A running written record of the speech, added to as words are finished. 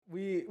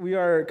We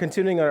are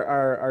continuing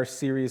our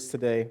series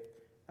today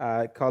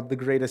called The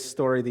Greatest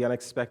Story, The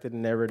Unexpected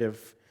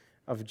Narrative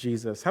of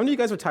Jesus. How many of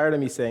you guys are tired of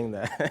me saying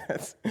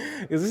that?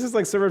 Because this is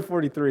like sermon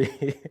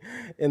 43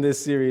 in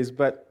this series,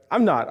 but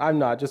I'm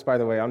not, just by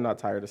the way, I'm not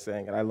tired of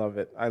saying it. I love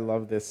it. I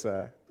love this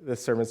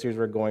sermon series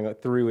we're going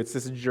through. It's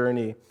this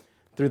journey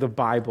through the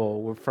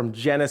Bible, from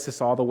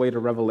Genesis all the way to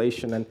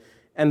Revelation.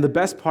 And the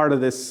best part of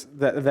this,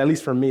 at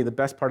least for me, the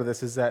best part of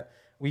this is that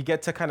we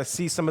get to kind of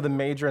see some of the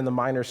major and the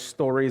minor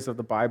stories of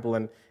the Bible.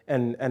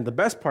 And the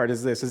best part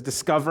is this, is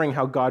discovering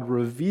how God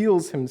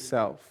reveals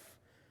himself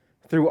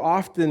through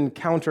often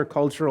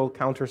countercultural,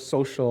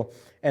 counter-social,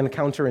 and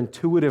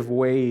counterintuitive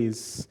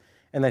ways,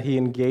 and that he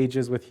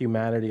engages with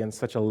humanity in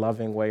such a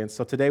loving way. And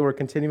so today we're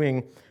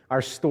continuing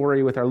our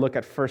story with our look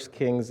at 1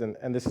 Kings,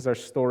 and this is our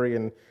story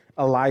in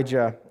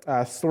Elijah,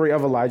 story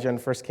of Elijah in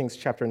 1 Kings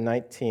chapter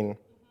 19.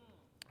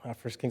 1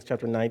 Kings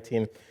chapter 19.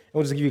 And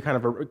we'll just give you kind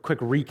of a quick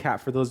recap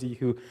for those of you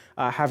who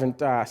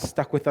haven't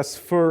stuck with us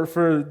for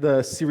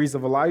the series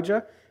of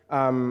Elijah.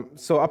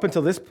 So up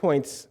until this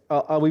point,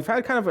 we've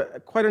had kind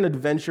of quite an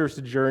adventurous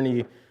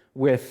journey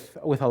with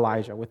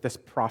Elijah, with this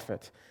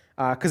prophet.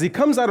 Because he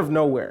comes out of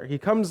nowhere. He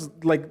comes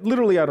like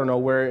literally out of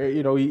nowhere.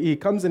 You know, he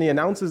comes and he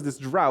announces this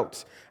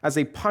drought as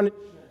a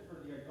punishment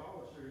for the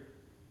idolatry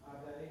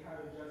that Ahab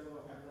and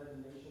Jezebel have led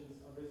the nations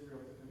of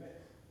Israel to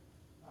commit.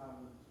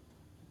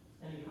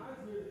 And he hides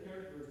near the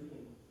Kerith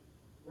ravine,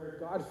 where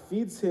God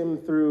feeds him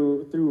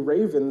through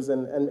ravens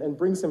and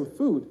brings him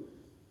food.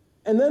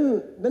 And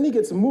then he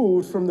gets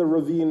moved from the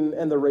ravine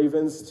and the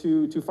ravens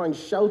to find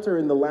shelter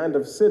in the land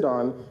of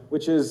Sidon,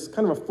 which is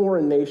kind of a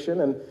foreign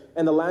nation,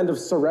 and the land of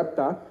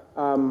Sarepta.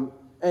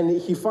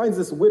 And he finds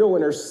this widow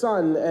and her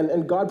son,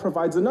 and God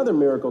provides another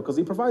miracle, because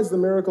he provides the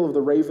miracle of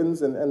the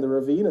ravens and the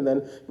ravine, and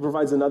then he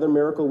provides another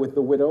miracle with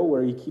the widow,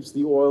 where he keeps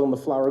the oil and the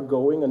flour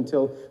going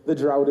until the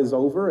drought is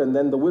over, and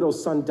then the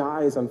widow's son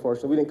dies,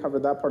 unfortunately. We didn't cover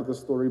that part of the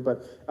story,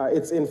 but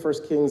it's in 1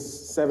 Kings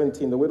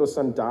 17. The widow's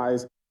son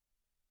dies.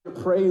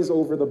 Prays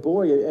over the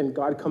boy, and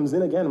God comes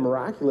in again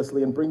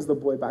miraculously and brings the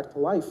boy back to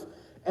life.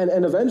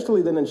 And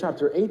eventually then in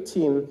chapter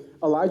 18,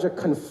 Elijah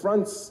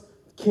confronts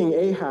King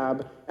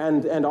Ahab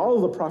and all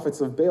of the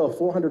prophets of Baal,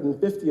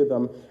 450 of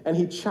them, and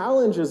he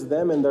challenges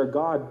them and their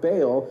god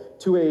Baal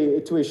to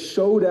a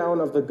showdown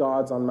of the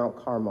gods on Mount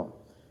Carmel.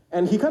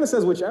 And he kind of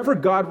says, whichever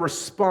God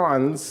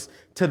responds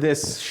to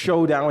this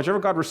showdown, whichever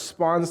God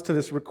responds to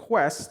this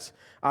request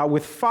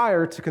with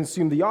fire to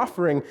consume the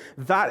offering,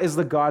 that is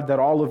the God that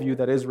all of you,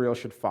 that Israel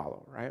should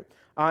follow, right?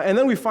 And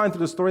then we find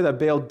through the story that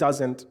Baal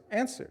doesn't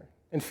answer.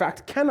 In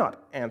fact,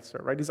 cannot answer,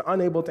 right? He's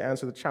unable to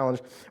answer the challenge.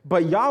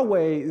 But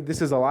Yahweh,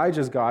 this is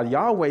Elijah's God,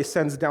 Yahweh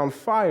sends down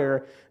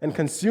fire and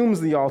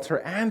consumes the altar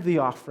and the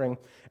offering.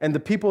 And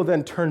the people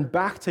then turn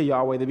back to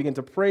Yahweh. They begin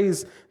to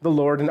praise the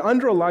Lord. And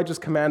under Elijah's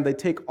command, they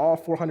take all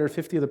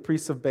 450 of the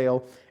priests of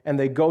Baal and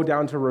they go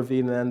down to a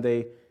ravine and then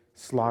they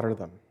slaughter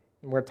them.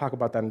 And we're going to talk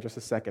about that in just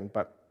a second.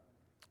 But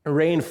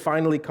rain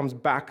finally comes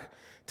back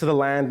to the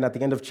land. And at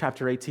the end of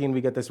chapter 18,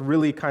 we get this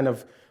really kind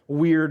of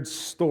weird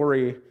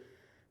story.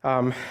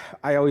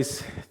 I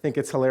always think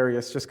it's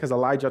hilarious just because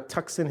Elijah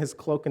tucks in his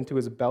cloak into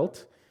his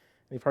belt.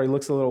 And he probably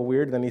looks a little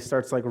weird. Then he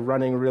starts like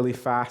running really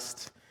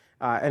fast.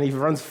 And he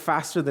runs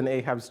faster than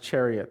Ahab's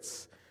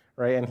chariots,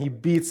 right? And he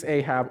beats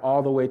Ahab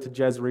all the way to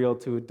Jezreel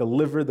to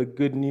deliver the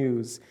good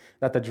news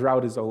that the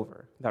drought is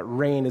over, that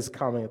rain is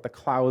coming, that the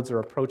clouds are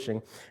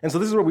approaching. And so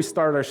this is where we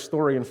start our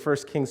story in 1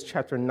 Kings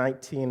chapter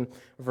 19,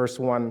 verse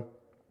 1.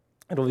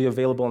 It'll be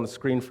available on the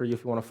screen for you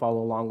if you want to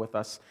follow along with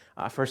us.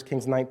 1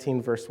 Kings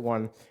 19, verse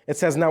 1. It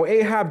says, "Now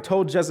Ahab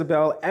told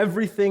Jezebel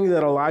everything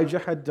that Elijah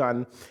had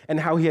done and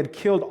how he had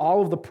killed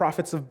all of the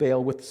prophets of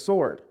Baal with the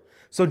sword.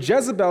 So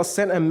Jezebel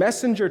sent a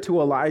messenger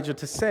to Elijah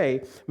to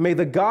say, 'May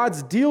the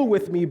gods deal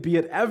with me, be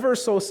it ever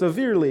so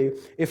severely,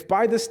 if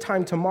by this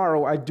time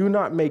tomorrow I do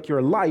not make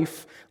your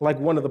life like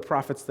one of the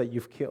prophets that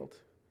you've killed.'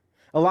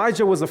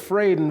 Elijah was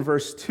afraid in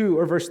verse 2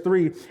 or verse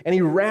 3, and he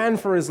ran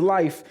for his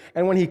life.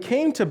 And when he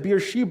came to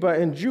Beersheba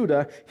in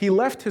Judah, he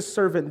left his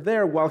servant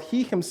there while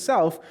he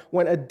himself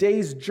went a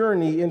day's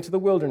journey into the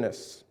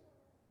wilderness.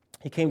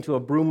 He came to a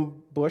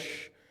broom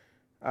bush,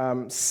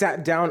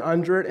 sat down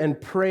under it,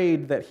 and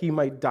prayed that he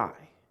might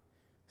die,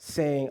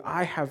 saying,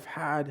 'I have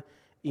had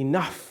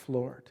enough,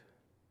 Lord.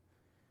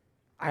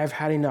 I have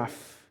had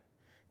enough.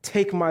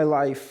 Take my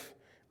life.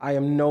 I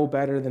am no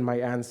better than my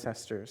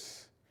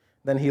ancestors.'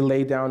 Then he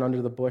lay down under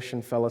the bush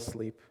and fell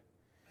asleep."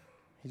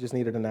 He just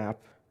needed a nap.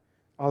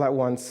 All at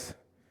once,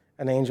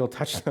 an angel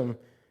touched him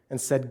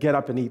and said, "Get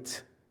up and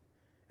eat."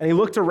 And he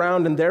looked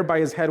around, and there by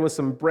his head was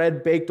some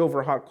bread baked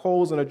over hot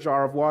coals and a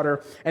jar of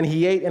water. And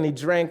he ate and he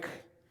drank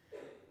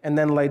and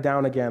then lay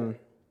down again.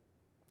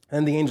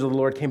 Then the angel of the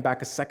Lord came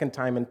back a second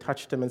time and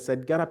touched him and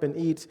said, "Get up and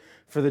eat,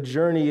 for the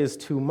journey is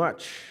too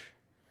much."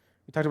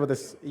 We talked about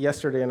this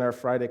yesterday in our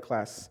Friday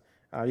class.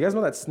 You guys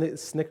know that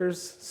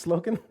Snickers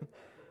slogan?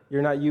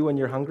 You're not you when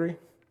you're hungry.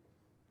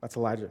 That's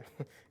Elijah.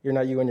 You're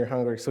not you and you're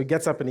hungry. So he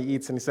gets up and he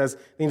eats, and the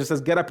angel says,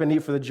 get up and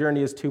eat, for the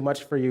journey is too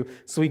much for you.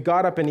 So he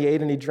got up and he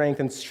ate and he drank,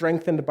 and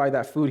strengthened by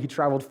that food, he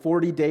traveled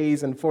 40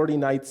 days and 40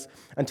 nights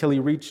until he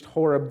reached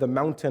Horeb, the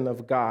mountain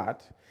of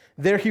God.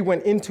 There he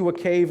went into a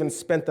cave and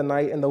spent the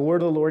night, and the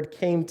word of the Lord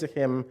came to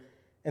him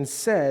and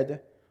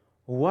said,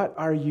 what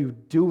are you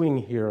doing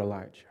here,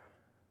 Elijah?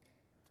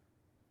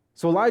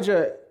 So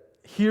Elijah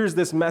hears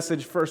this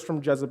message first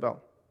from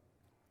Jezebel.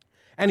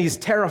 And he's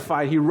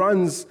terrified. He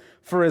runs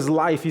for his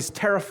life. He's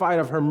terrified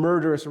of her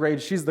murderous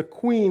rage. She's the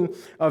queen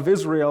of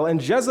Israel.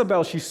 And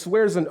Jezebel, she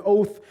swears an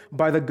oath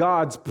by the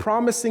gods,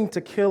 promising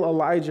to kill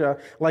Elijah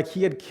like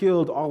he had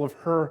killed all of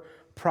her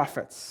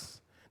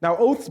prophets. Now,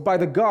 oaths by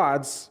the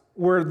gods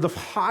were the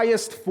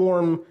highest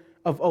form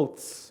of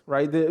oaths,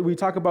 right? We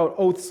talk about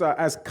oaths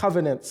as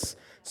covenants.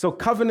 So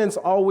covenants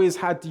always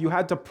you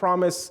had to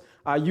promise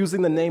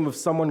using the name of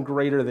someone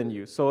greater than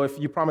you. So if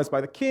you promised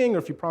by the king, or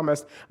if you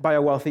promised by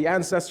a wealthy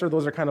ancestor,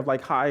 those are kind of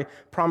like high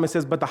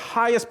promises. But the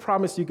highest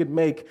promise you could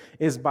make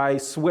is by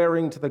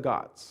swearing to the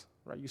gods,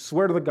 right? You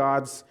swear to the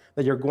gods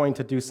that you're going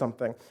to do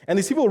something. And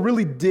these people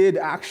really did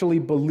actually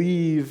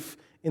believe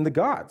in the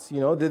gods.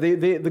 You know,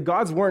 the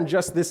gods weren't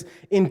just this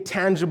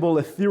intangible,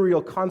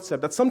 ethereal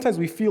concept that sometimes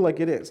we feel like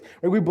it is.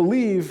 Right? We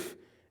believe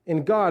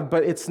in God,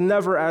 but it's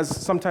never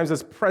sometimes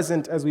as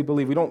present as we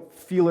believe. We don't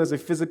feel it as a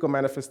physical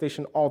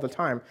manifestation all the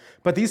time.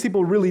 But these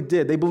people really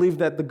did. They believed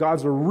that the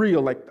gods were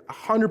real, like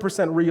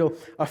 100% real,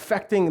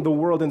 affecting the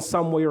world in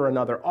some way or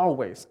another,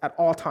 always, at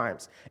all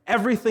times.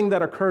 Everything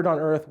that occurred on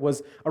earth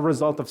was a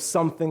result of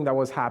something that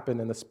was happened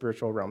in the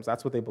spiritual realms.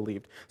 That's what they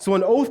believed. So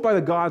an oath by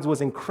the gods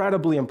was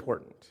incredibly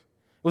important.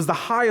 It was the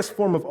highest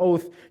form of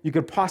oath you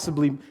could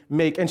possibly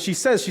make. And she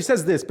says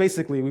this,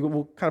 basically,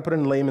 we'll kind of put it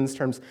in layman's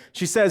terms.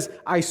 She says,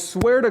 I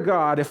swear to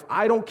God, if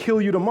I don't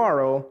kill you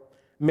tomorrow,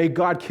 may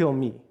God kill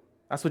me.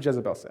 That's what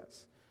Jezebel says.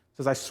 She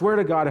says, I swear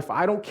to God, if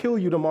I don't kill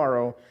you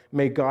tomorrow,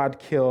 may God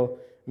kill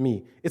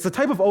me. It's a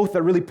type of oath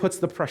that really puts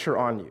the pressure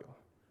on you,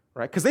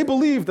 right? Because they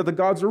believe that the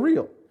gods are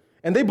real.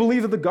 And they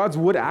believe that the gods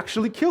would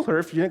actually kill her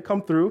if she didn't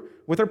come through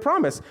with her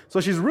promise. So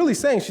she's really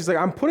saying, she's like,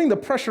 I'm putting the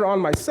pressure on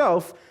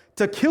myself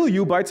to kill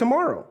you by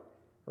tomorrow,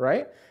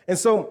 right? And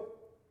so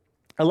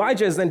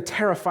Elijah is then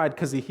terrified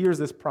because he hears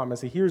this promise,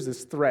 he hears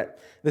this threat,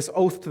 this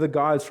oath to the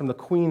gods from the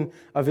queen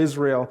of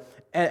Israel,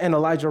 and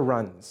Elijah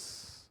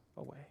runs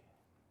away.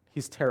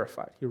 He's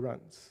terrified, he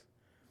runs.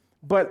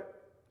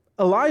 But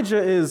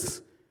Elijah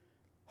is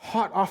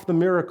hot off the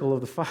miracle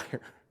of the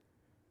fire.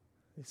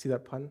 You see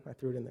that pun? I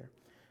threw it in there.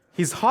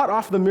 He's hot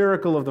off the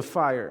miracle of the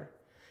fire.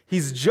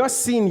 He's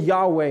just seen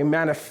Yahweh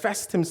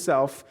manifest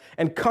himself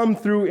and come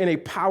through in a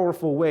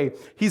powerful way.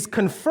 He's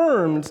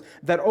confirmed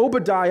that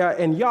Obadiah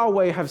and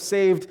Yahweh have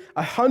saved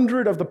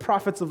 100 of the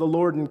prophets of the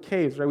Lord in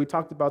caves, right? We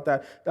talked about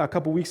that a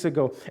couple weeks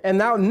ago. And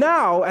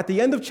now, at the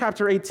end of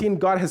chapter 18,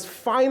 God has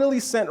finally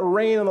sent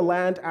rain on the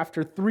land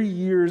after 3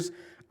 years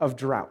of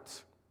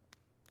drought.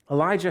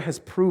 Elijah has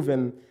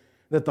proven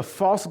that the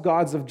false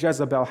gods of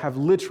Jezebel have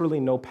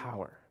literally no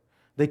power.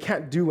 They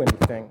can't do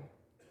anything.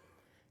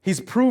 He's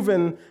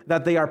proven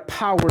that they are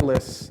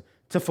powerless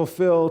to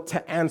fulfill,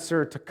 to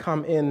answer, to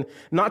come in.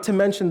 Not to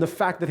mention the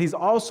fact that he's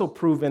also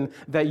proven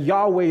that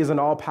Yahweh is an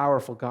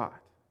all-powerful God,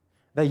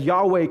 that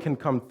Yahweh can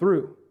come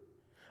through.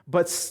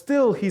 But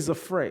still, he's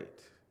afraid.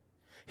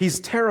 He's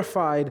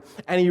terrified,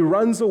 and he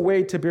runs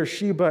away to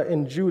Beersheba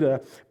in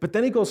Judah, but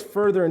then he goes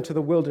further into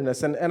the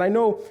wilderness. And I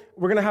know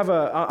we're going to have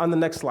on the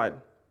next slide.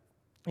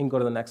 You can go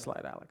to the next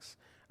slide, Alex.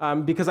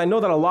 Because I know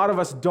that a lot of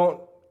us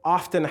don't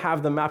often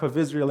have the map of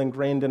Israel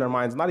ingrained in our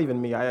minds. Not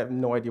even me. I have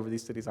no idea where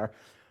these cities are.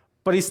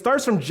 But he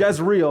starts from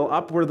Jezreel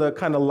up where the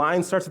kind of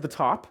line starts at the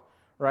top,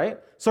 right?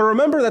 So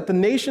remember that the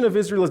nation of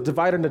Israel is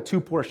divided into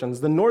two portions.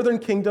 The northern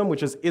kingdom,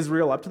 which is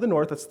Israel up to the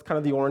north, that's kind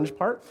of the orange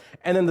part.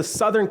 And then the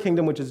southern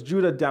kingdom, which is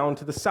Judah down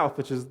to the south,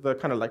 which is the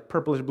kind of like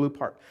purplish blue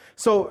part.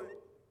 So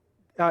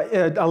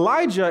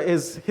Elijah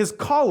is his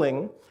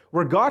calling,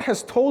 where God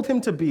has told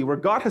him to be, where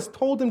God has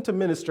told him to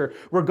minister,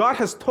 where God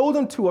has told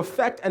him to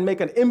affect and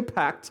make an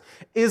impact,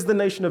 is the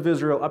nation of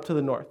Israel up to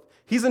the north.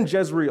 He's in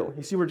Jezreel.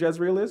 You see where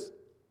Jezreel is?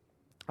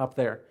 Up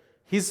there.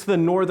 He's the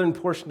northern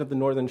portion of the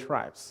northern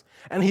tribes.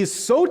 And he's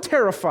so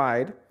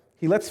terrified,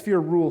 he lets fear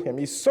rule him.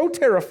 He's so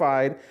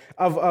terrified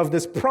of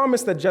this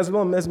promise that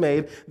Jezebel has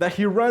made that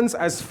he runs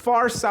as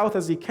far south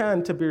as he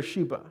can to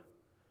Beersheba.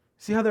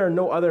 See how there are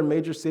no other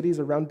major cities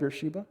around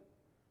Beersheba?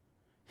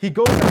 He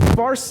goes as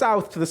far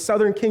south to the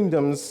southern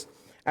kingdoms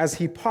as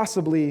he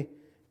possibly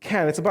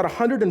can. It's about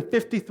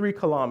 153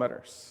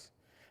 kilometers.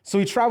 So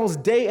he travels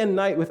day and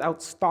night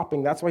without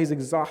stopping. That's why he's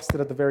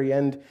exhausted at the very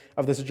end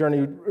of this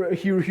journey.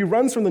 He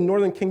runs from the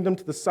northern kingdom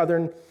to the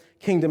southern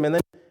kingdom, and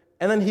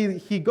then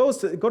he goes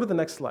to, go to the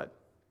next slide.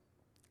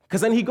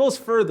 Because then he goes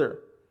further,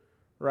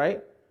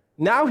 right?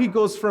 Now he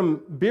goes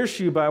from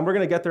Beersheba, and we're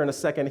going to get there in a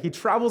second. He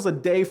travels a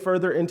day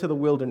further into the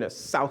wilderness,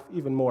 south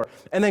even more.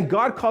 And then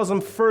God calls him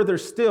further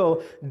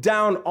still,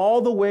 down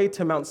all the way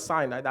to Mount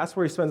Sinai. That's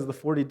where he spends the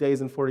 40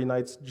 days and 40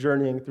 nights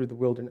journeying through the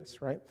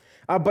wilderness, right?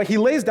 But he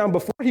lays down,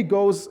 before he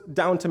goes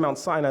down to Mount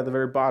Sinai at the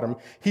very bottom,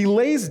 he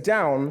lays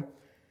down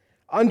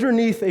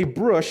underneath a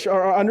brush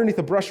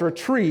or a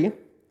tree.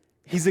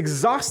 He's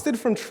exhausted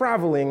from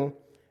traveling,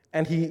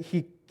 and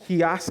he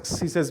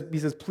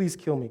says, please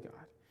kill me, God.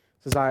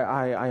 He says,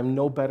 I am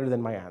no better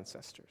than my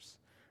ancestors.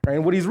 Right?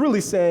 And what he's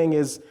really saying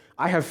is,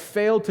 I have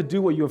failed to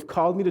do what you have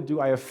called me to do.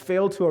 I have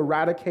failed to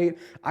eradicate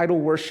idol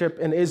worship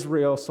in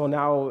Israel, so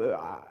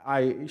now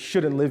I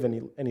shouldn't live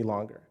any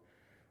longer.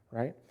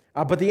 Right?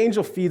 But the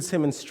angel feeds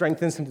him and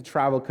strengthens him to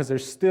travel because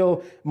there's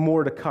still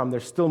more to come.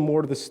 There's still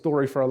more to the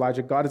story for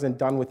Elijah. God isn't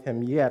done with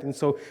him yet. And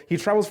so he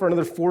travels for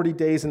another 40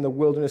 days in the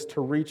wilderness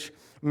to reach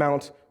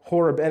Mount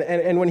Horeb.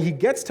 And when he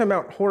gets to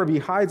Mount Horeb, he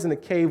hides in a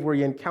cave where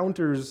he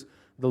encounters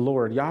the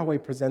Lord. Yahweh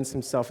presents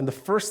himself. And the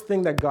first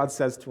thing that God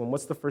says to him,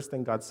 what's the first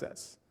thing God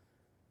says?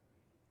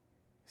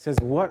 He says,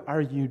 what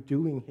are you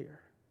doing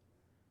here?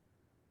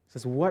 He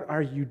says, what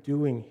are you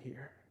doing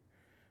here?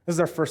 This is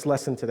our first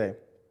lesson today.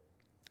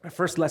 Our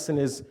first lesson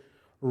is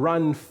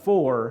run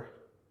for,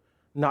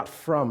 not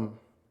from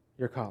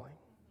your calling.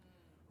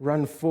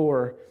 Run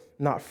for,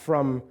 not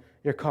from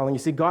your calling. You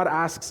see, God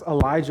asks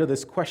Elijah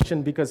this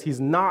question because he's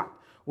not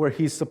where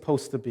he's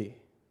supposed to be.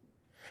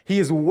 He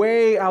is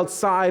way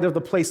outside of the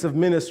place of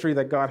ministry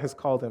that God has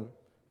called him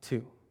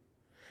to.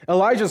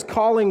 Elijah's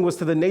calling was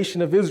to the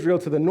nation of Israel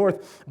to the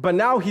north, but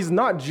now he's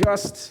not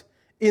just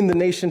in the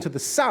nation to the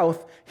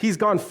south. He's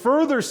gone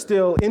further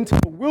still into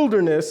the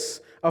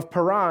wilderness of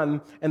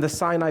Paran and the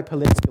Sinai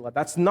Peninsula.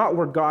 That's not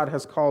where God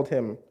has called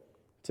him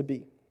to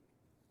be.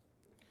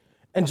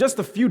 And just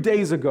a few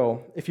days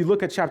ago, if you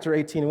look at chapter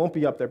 18, it won't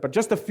be up there, but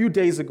just a few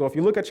days ago, if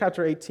you look at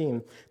chapter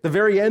 18, the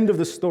very end of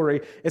the story,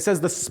 it says,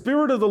 the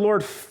Spirit of the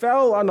Lord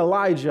fell on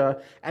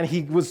Elijah, and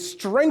he was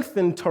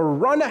strengthened to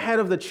run ahead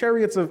of the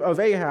chariots of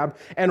Ahab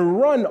and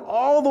run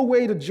all the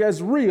way to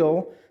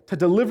Jezreel to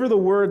deliver the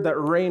word that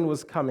rain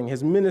was coming.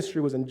 His ministry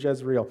was in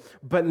Jezreel.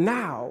 But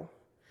now,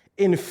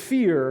 in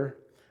fear,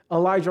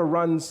 Elijah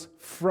runs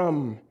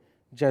from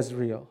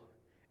Jezreel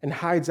and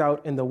hides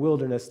out in the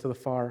wilderness to the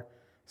far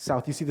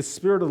south. You see, the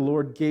Spirit of the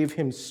Lord gave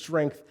him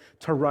strength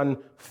to run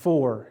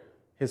for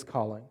his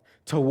calling,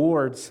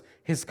 towards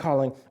his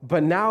calling.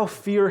 But now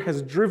fear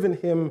has driven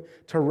him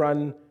to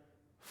run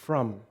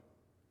from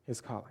his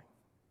calling.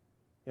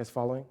 You guys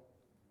following?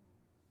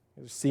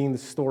 You're seeing the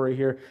story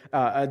here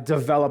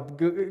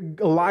develop.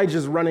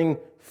 Elijah's running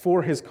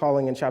for his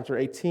calling in chapter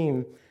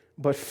 18,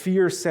 but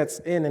fear sets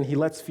in and he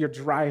lets fear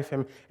drive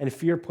him, and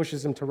fear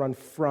pushes him to run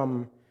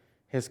from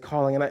his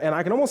calling. And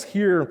I can almost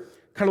hear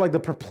kind of like the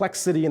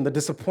perplexity and the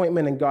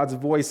disappointment in God's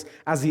voice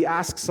as he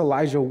asks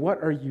Elijah,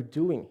 what are you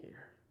doing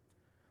here?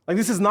 Like,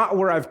 this is not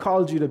where I've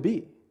called you to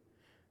be.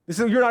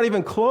 You're not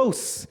even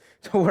close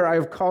to where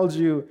I've called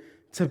you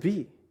to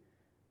be.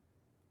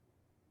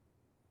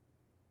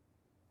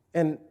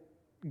 And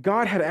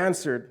God had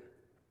answered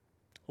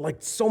like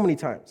so many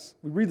times.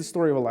 We read the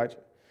story of Elijah.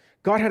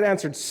 God had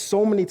answered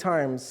so many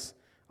times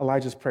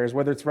Elijah's prayers,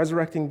 whether it's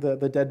resurrecting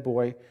the dead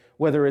boy,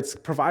 whether it's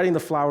providing the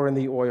flour and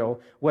the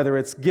oil, whether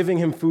it's giving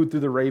him food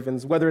through the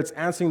ravens, whether it's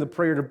answering the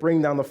prayer to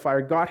bring down the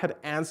fire. God had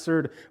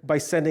answered by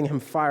sending him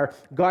fire.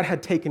 God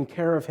had taken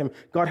care of him.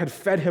 God had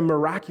fed him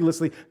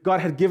miraculously. God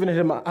had given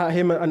him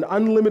an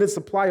unlimited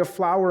supply of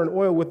flour and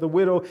oil with the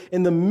widow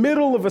in the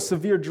middle of a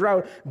severe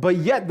drought. But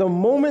yet, the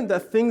moment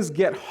that things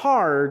get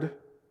hard,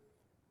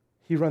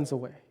 he runs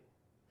away.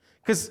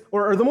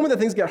 Or the moment that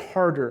things get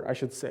harder, I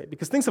should say,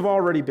 because things have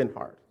already been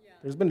hard. Yeah.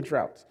 There's been a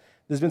drought.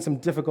 There's been some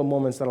difficult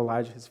moments that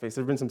Elijah has faced.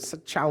 There have been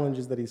some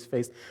challenges that he's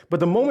faced.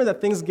 But the moment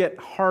that things get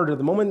harder,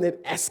 the moment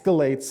it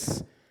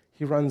escalates,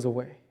 he runs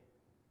away.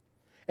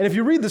 And if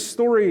you read the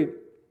story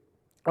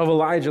of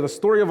Elijah, the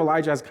story of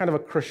Elijah has kind of a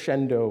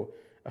crescendo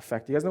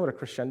effect. You guys know what a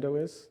crescendo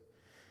is?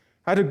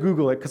 I had to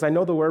Google it because I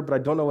know the word, but I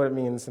don't know what it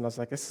means. And I was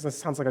like, this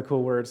sounds like a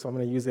cool word, so I'm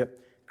going to use it.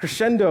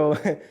 Crescendo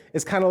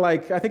is kind of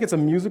like, I think it's a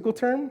musical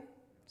term.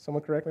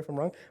 Someone correct me if I'm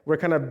wrong, where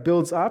it kind of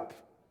builds up,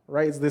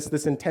 right? It's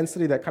this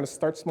intensity that kind of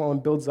starts small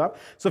and builds up.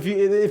 So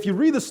if you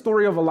read the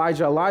story of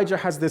Elijah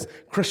has this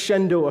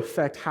crescendo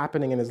effect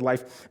happening in his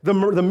life. The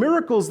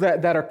miracles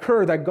that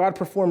occur, that God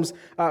performs,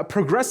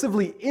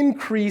 progressively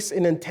increase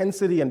in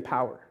intensity and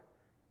power,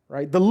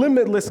 right? The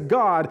limitless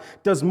God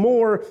does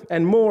more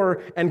and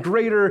more and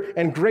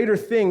greater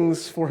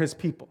things for his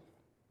people.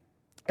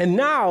 And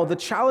now the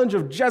challenge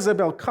of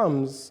Jezebel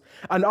comes,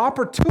 an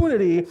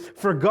opportunity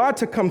for God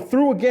to come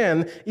through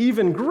again,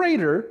 even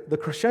greater, the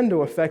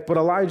crescendo effect, but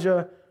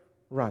Elijah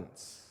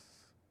runs.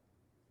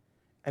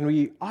 And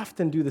we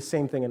often do the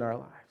same thing in our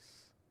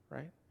lives,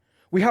 right?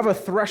 We have a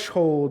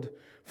threshold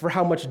for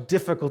how much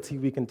difficulty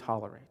we can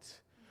tolerate.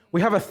 We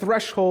have a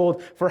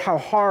threshold for how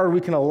hard we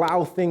can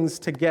allow things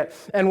to get.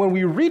 And when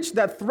we reach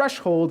that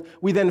threshold,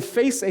 we then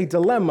face a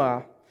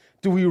dilemma.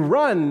 Do we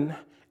run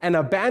and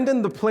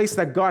abandon the place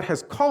that God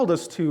has called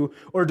us to,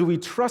 or do we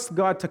trust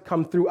God to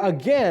come through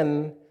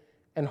again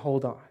and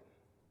hold on?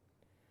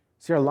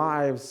 See, our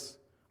lives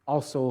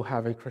also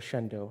have a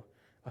crescendo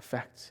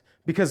effect,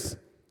 because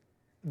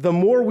the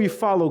more we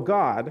follow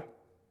God,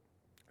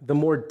 the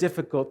more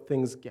difficult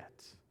things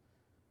get.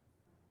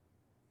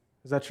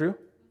 Is that true?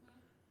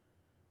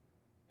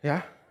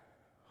 Yeah?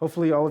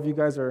 Hopefully all of you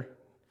guys are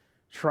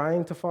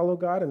trying to follow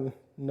God and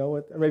know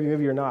it. Or maybe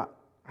you're not.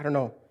 I don't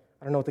know.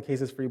 I don't know what the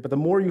case is for you. But the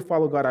more you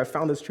follow God, I've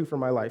found this true for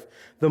my life.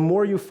 The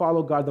more you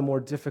follow God, the more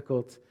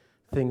difficult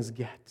things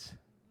get.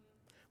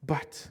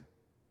 But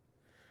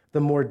the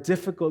more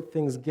difficult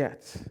things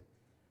get,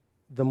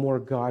 the more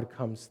God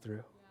comes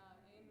through.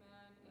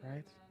 Yeah, amen,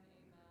 right? Amen.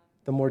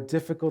 The more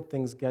difficult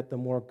things get, the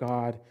more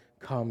God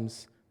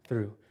comes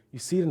through. You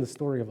see it in the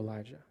story of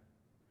Elijah,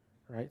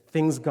 right?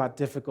 Things got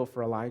difficult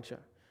for Elijah.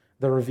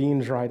 The ravine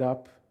dried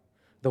up.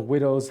 The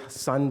widow's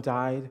son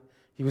died.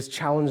 He was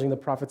challenging the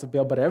prophets of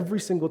Baal, but every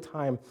single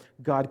time,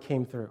 God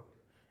came through.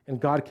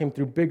 And God came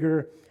through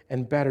bigger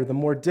and better. The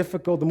more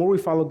we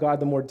follow God,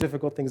 the more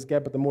difficult things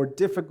get, but the more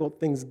difficult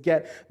things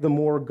get, the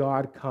more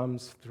God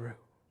comes through.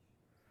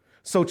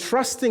 So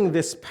trusting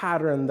this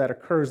pattern that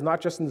occurs, not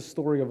just in the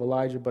story of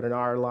Elijah, but in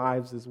our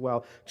lives as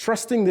well,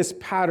 trusting this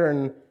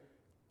pattern,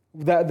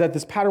 that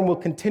this pattern will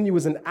continue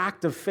is an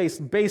act of faith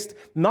based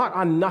not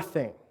on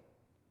nothing,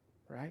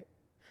 right?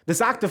 This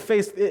act of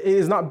faith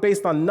is not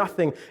based on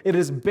nothing. It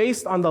is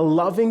based on the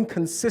loving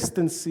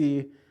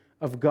consistency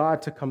of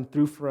God to come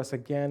through for us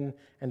again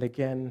and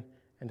again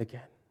and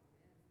again,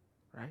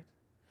 right?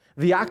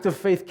 The act of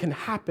faith can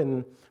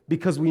happen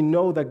because we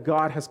know that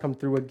God has come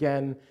through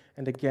again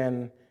and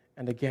again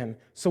and again.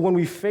 So when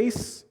we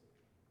face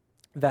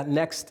that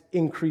next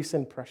increase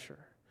in pressure,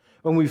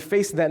 when we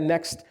face that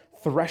next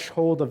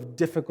threshold of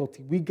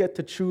difficulty, we get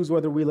to choose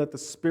whether we let the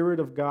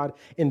Spirit of God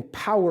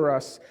empower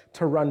us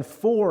to run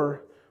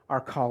for our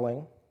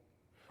calling,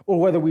 or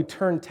whether we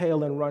turn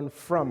tail and run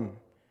from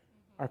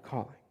our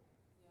calling.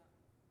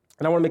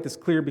 And I want to make this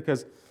clear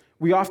because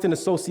we often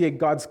associate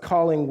God's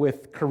calling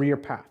with career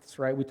paths,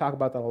 right? We talk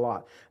about that a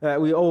lot.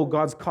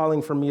 God's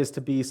calling for me is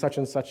to be such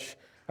and such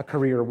a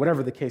career, or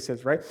whatever the case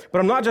is, right? But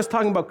I'm not just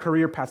talking about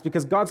career paths,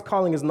 because God's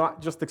calling is not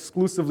just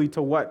exclusively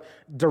to what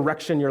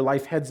direction your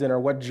life heads in or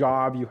what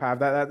job you have.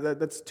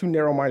 That's too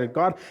narrow-minded.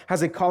 God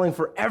has a calling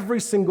for every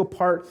single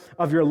part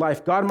of your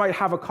life. God might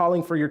have a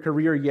calling for your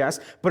career,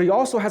 yes, but he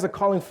also has a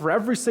calling for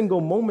every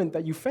single moment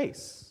that you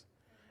face.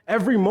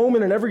 Every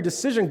moment and every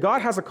decision,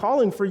 God has a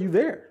calling for you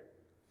there.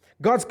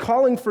 God's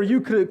calling for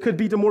you could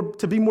be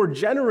to be more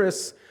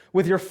generous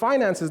with your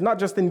finances, not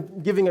just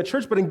in giving at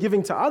church, but in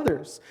giving to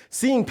others,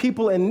 seeing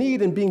people in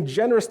need and being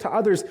generous to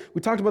others. We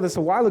talked about this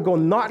a while ago,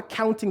 not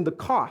counting the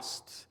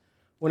cost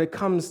when it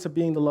comes to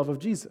being the love of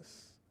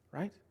Jesus,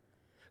 right?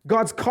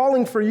 God's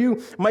calling for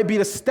you might be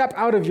to step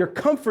out of your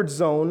comfort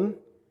zone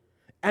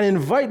and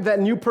invite that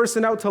new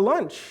person out to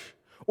lunch,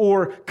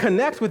 or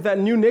connect with that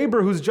new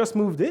neighbor who's just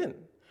moved in,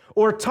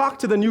 or talk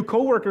to the new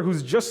coworker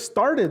who's just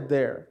started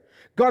there.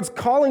 God's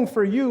calling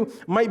for you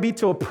might be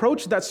to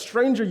approach that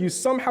stranger you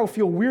somehow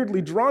feel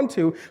weirdly drawn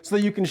to so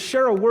that you can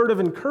share a word of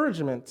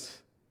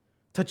encouragement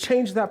to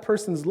change that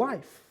person's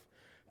life,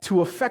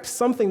 to affect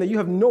something that you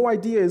have no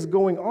idea is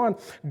going on.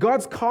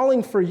 God's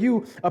calling for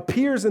you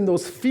appears in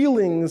those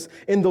feelings,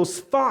 in those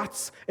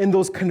thoughts, in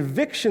those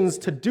convictions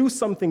to do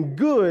something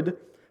good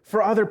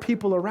for other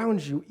people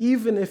around you,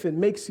 even if it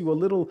makes you a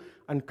little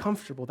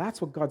uncomfortable.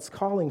 That's what God's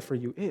calling for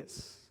you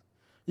is.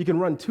 You can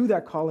run to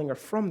that calling or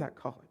from that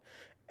calling.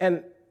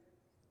 And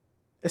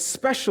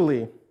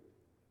especially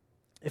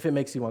if it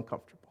makes you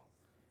uncomfortable.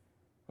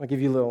 I'll give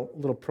you a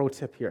little pro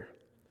tip here.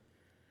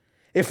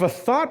 If a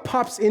thought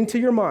pops into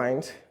your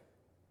mind,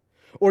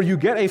 or you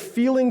get a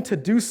feeling to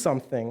do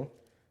something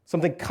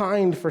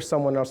kind for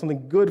someone else,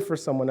 something good for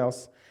someone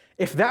else,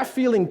 if that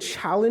feeling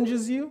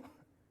challenges you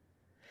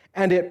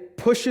and it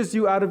pushes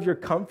you out of your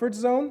comfort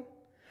zone,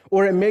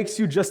 or it makes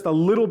you just a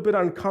little bit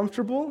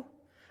uncomfortable,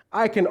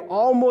 I can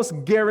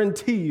almost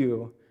guarantee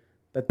you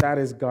that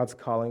is God's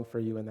calling for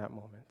you in that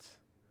moment.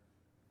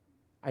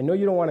 I know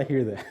you don't want to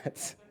hear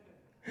that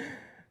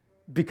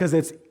because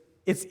it's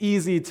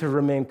easy to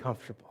remain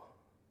comfortable,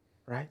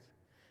 right?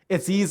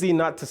 It's easy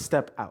not to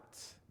step out.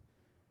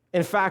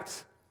 In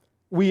fact,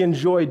 we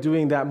enjoy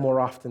doing that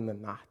more often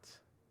than not,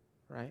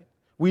 right?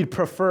 We'd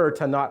prefer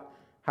to not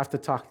have to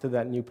talk to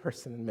that new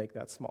person and make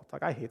that small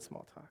talk. I hate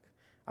small talk.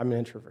 I'm an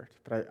introvert,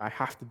 but I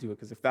have to do it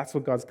because if that's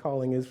what God's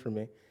calling is for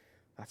me,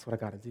 that's what I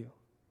got to do.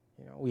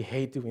 We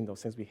hate doing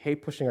those things. We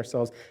hate pushing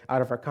ourselves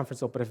out of our comfort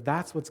zone. But if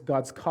that's what's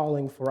God's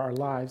calling for our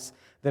lives,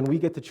 then we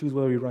get to choose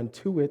whether we run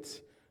to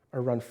it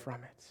or run from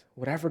it.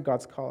 Whatever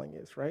God's calling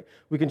is, right?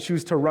 We can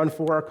choose to run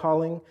for our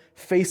calling,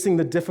 facing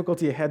the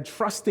difficulty ahead,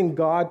 trusting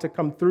God to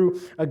come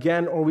through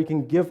again, or we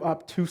can give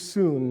up too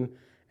soon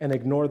and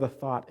ignore the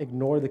thought,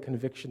 ignore the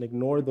conviction,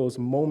 ignore those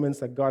moments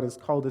that God has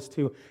called us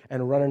to,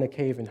 and run in a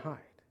cave and hide.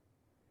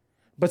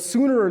 But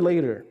sooner or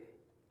later,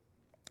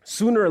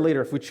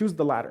 if we choose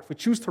the latter, if we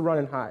choose to run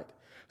and hide,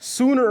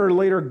 sooner or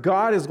later,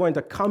 God is going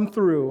to come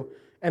through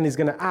and he's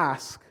going to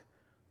ask,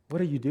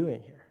 what are you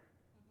doing here?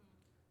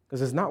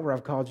 Because it's not where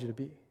I've called you to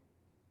be,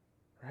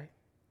 right?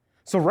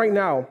 So right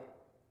now,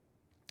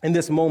 in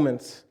this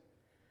moment,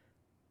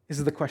 this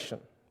is the question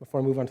before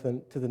I move on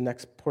to the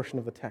next portion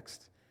of the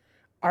text.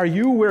 Are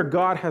you where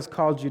God has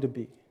called you to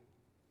be?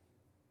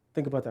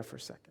 Think about that for a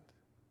second.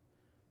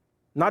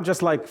 Not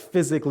just like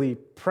physically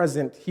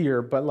present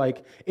here, but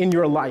like in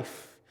your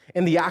life,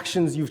 in the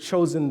actions you've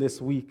chosen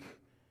this week,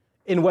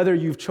 in whether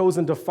you've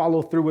chosen to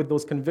follow through with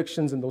those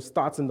convictions and those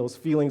thoughts and those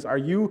feelings. Are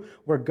you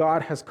where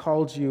God has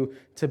called you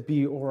to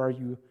be, or are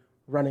you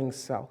running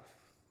south?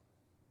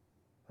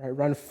 Right?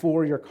 Run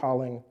for your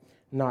calling,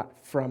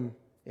 not from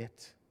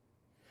it.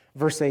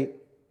 Verse 8,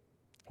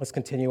 let's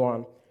continue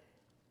on.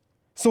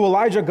 So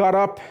Elijah got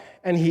up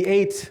and he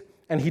ate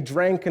and he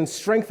drank, and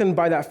strengthened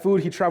by that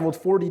food, he traveled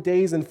 40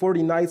 days and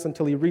 40 nights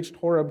until he reached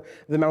Horeb,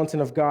 the mountain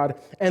of God.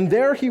 And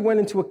there he went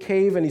into a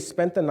cave and he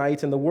spent the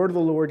night, and the word of the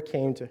Lord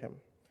came to him.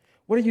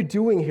 What are you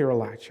doing here,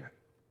 Elijah?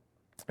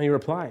 And he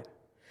replied,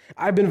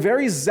 I've been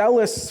very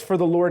zealous for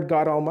the Lord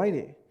God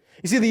Almighty.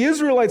 You see, the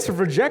Israelites have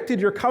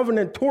rejected your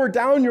covenant, tore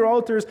down your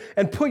altars,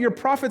 and put your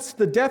prophets to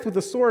the death with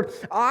the sword.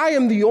 I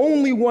am the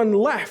only one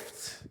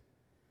left,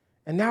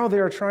 and now they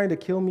are trying to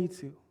kill me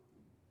too.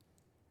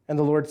 And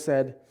the Lord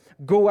said,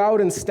 go out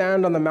and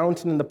stand on the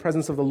mountain in the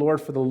presence of the Lord,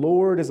 for the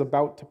Lord is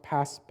about to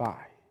pass by.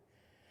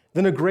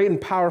 Then a great and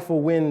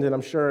powerful wind, and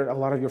I'm sure a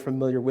lot of you are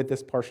familiar with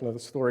this portion of the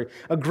story,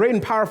 a great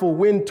and powerful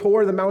wind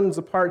tore the mountains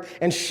apart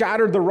and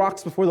shattered the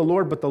rocks before the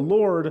Lord, but the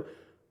Lord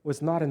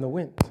was not in the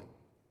wind.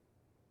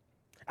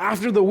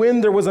 After the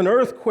wind, there was an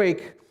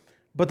earthquake,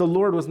 but the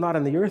Lord was not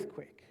in the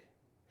earthquake.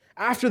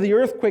 After the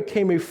earthquake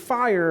came a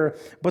fire,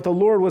 but the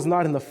Lord was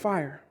not in the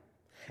fire.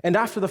 And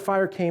after the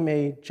fire came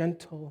a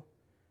gentle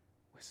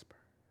whisper.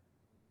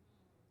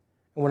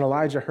 And when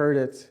Elijah heard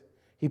it,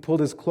 he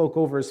pulled his cloak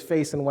over his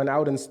face and went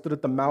out and stood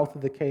at the mouth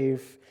of the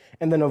cave.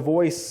 And then a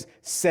voice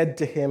said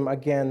to him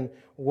again,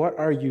 what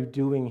are you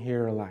doing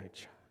here,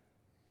 Elijah?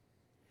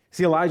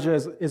 See, Elijah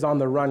is on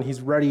the run.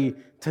 He's ready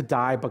to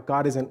die, but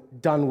God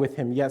isn't done with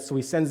him yet. So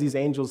he sends these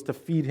angels to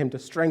feed him, to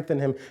strengthen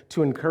him,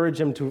 to encourage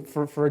him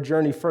for a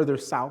journey further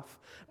south.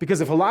 Because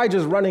if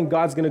Elijah's running,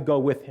 God's going to go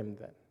with him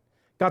then.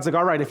 God's like,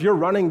 all right, if you're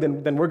running,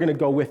 then we're going to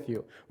go with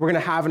you. We're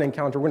going to have an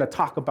encounter. We're going to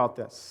talk about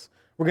this.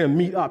 We're going to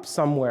meet up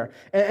somewhere.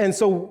 And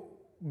so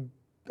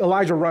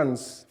Elijah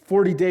runs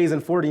 40 days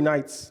and 40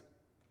 nights.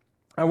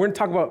 And we're going to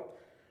talk about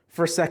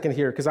for a second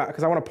here, because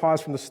I want to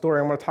pause from the story.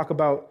 I want to talk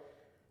about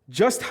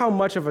just how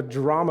much of a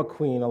drama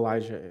queen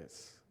Elijah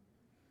is.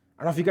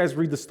 I don't know if you guys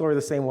read the story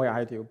the same way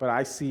I do, but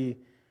I see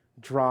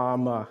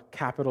drama,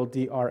 capital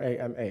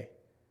D-R-A-M-A,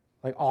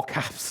 like all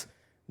caps,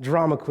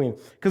 drama queen.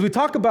 Because we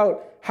talk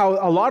about how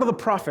a lot of the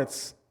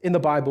prophets in the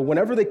Bible,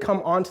 whenever they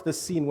come onto the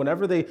scene,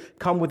 whenever they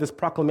come with this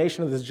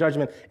proclamation of this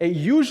judgment, it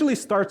usually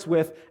starts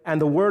with, and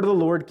the word of the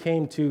Lord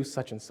came to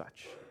such and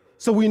such.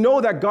 So we know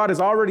that God is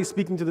already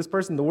speaking to this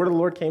person. The word of the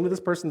Lord came to this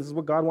person. This is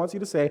what God wants you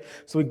to say.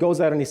 So he goes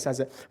out and he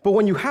says it. But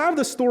when you have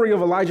the story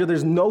of Elijah,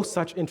 there's no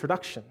such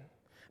introduction.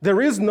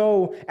 There is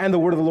no, and the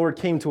word of the Lord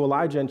came to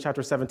Elijah in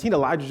chapter 17.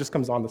 Elijah just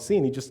comes on the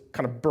scene. He just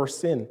kind of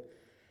bursts in.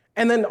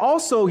 And then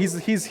also, he's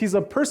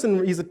a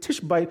person, he's a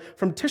Tishbite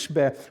from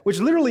Tishbe, which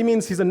literally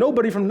means he's a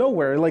nobody from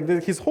nowhere. Like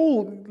his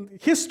whole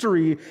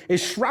history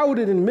is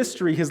shrouded in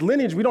mystery. His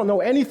lineage, we don't know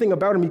anything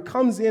about him. He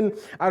comes in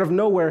out of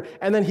nowhere,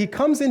 and then he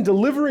comes in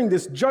delivering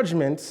this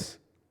judgment,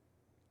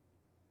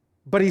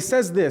 but he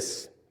says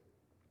this.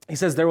 He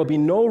says, there will be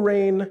no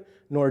rain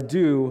nor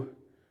dew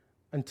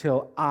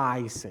until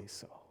I say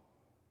so.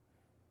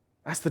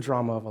 That's the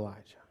drama of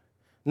Elijah.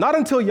 Not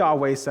until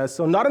Yahweh says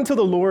so, not until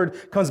the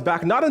Lord comes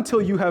back, not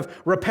until you have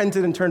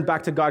repented and turned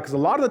back to God, because a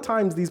lot of the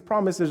times these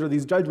promises or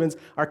these judgments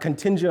are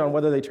contingent on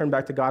whether they turn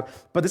back to God.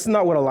 But this is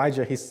not what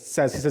Elijah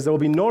says. He says, there will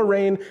be no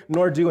rain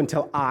nor dew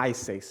until I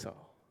say so.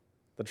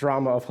 The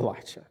drama of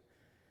Elijah.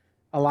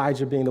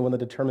 Elijah being the one that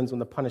determines when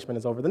the punishment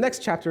is over. The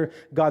next chapter,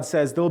 God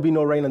says, there will be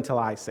no rain until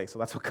I say so.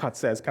 That's what God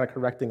says, kind of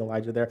correcting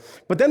Elijah there.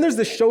 But then there's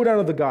the showdown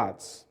of the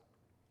gods.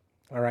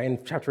 All right,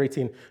 in chapter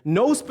 18,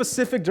 no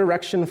specific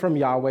direction from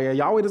Yahweh.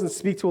 Yahweh doesn't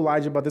speak to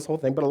Elijah about this whole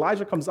thing, but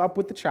Elijah comes up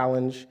with the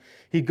challenge.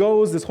 He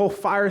goes, this whole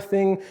fire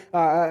thing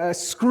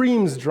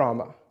screams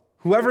drama.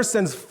 Whoever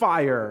sends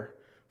fire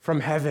from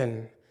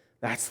heaven,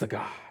 that's the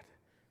God,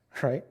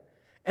 right?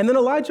 And then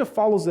Elijah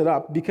follows it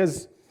up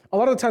because a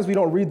lot of the times we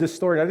don't read this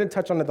story. And I didn't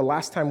touch on it the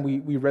last time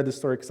we read the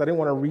story because I didn't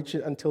want to reach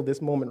it until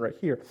this moment right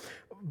here.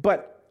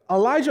 But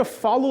Elijah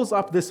follows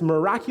up this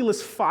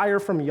miraculous fire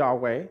from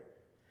Yahweh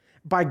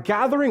by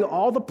gathering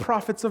all the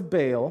prophets of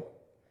Baal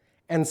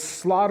and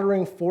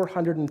slaughtering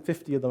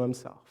 450 of them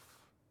himself.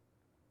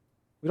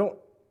 We don't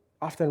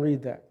often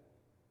read that.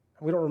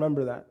 We don't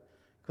remember that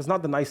because it's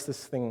not the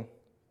nicest thing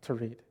to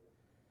read.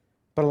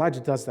 But Elijah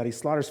does that. He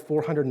slaughters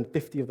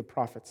 450 of the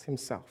prophets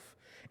himself.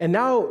 And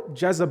now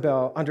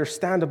Jezebel,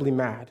 understandably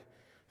mad,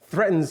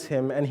 threatens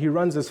him, and he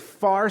runs as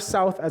far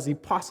south as he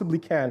possibly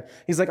can.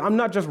 He's like, I'm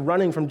not just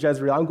running from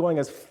Jezreel, I'm going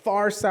as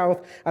far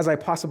south as I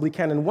possibly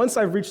can. And once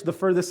I've reached the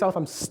furthest south,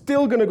 I'm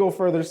still going to go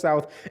further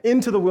south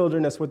into the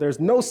wilderness where there's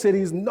no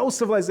cities, no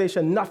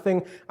civilization,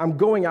 nothing. I'm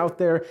going out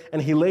there,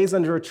 and he lays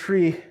under a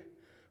tree.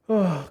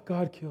 Oh,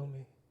 God, kill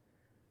me.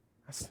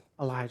 That's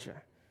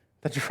Elijah.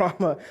 The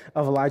drama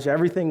of Elijah,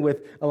 everything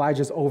with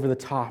Elijah is over the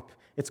top.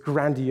 It's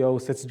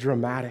grandiose, it's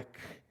dramatic.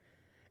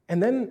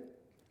 And then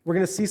we're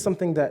going to see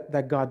something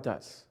that God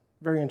does.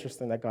 Very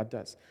interesting that God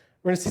does.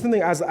 We're going to see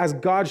something as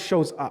God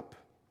shows up.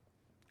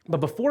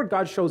 But before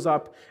God shows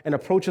up and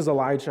approaches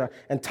Elijah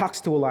and talks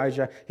to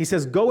Elijah, he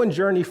says, go and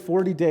journey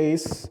 40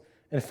 days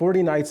and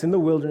 40 nights in the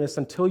wilderness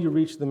until you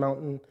reach the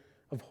mountain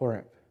of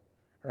Horeb.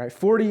 All right,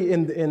 40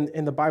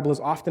 in the Bible is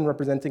often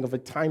representing of a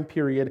time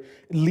period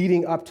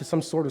leading up to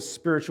some sort of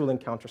spiritual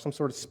encounter, some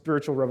sort of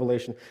spiritual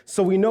revelation.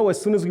 So we know as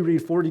soon as we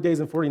read 40 days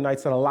and 40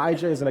 nights that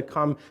Elijah is going to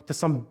come to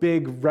some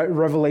big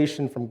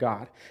revelation from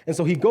God. And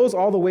so he goes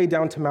all the way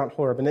down to Mount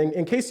Horeb. And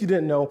in case you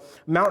didn't know,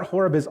 Mount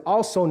Horeb is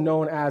also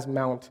known as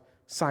Mount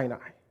Sinai.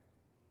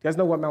 You guys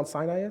know what Mount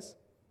Sinai is?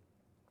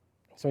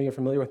 Some of you are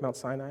familiar with Mount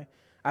Sinai?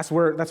 That's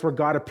where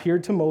God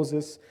appeared to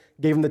Moses,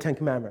 gave him the Ten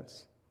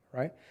Commandments.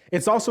 Right?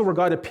 It's also where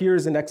God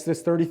appears in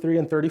Exodus 33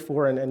 and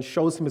 34 and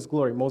shows him his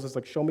glory. Moses is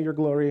like, show me your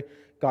glory.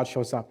 God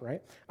shows up, right?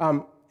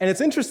 And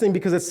it's interesting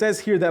because it says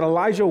here that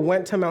Elijah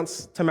went to Mount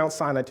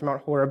Sinai, to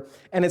Mount Horeb,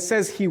 and it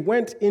says he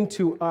went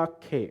into a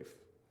cave.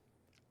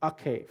 A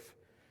cave.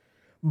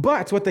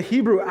 But what the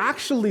Hebrew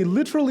actually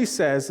literally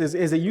says is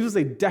it uses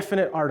a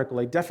definite article.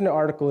 A definite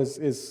article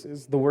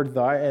is the word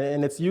the,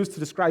 and it's used to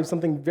describe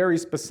something very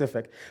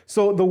specific.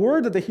 So the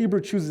word that the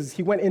Hebrew chooses,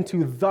 he went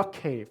into the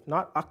cave,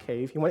 not a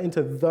cave. He went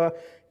into the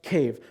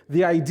cave.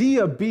 The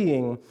idea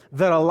being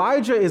that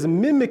Elijah is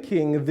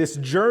mimicking this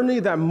journey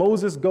that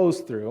Moses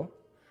goes through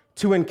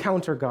to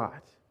encounter God.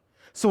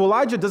 So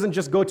Elijah doesn't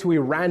just go to a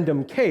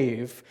random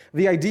cave.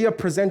 The idea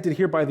presented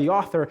here by the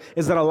author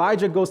is that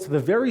Elijah goes to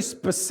the very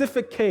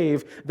specific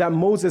cave that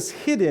Moses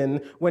hid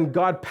in when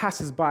God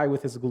passes by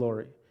with his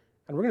glory.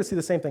 And we're going to see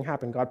the same thing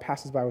happen. God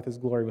passes by with his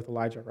glory with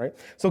Elijah, right?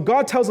 So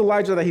God tells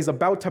Elijah that he's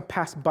about to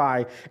pass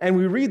by, and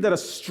we read that a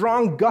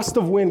strong gust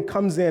of wind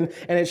comes in,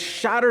 and it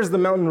shatters the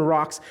mountain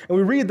rocks, and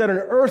we read that an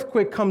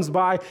earthquake comes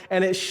by,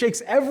 and it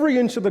shakes every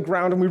inch of the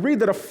ground, and we read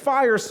that a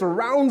fire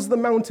surrounds the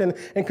mountain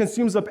and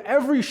consumes up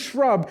every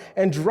shrub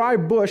and dry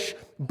bush,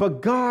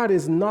 but God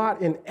is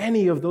not in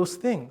any of those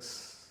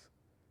things.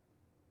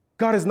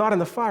 God is not in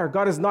the fire.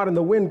 God is not in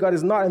the wind. God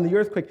is not in the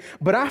earthquake.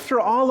 But after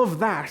all of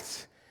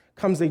that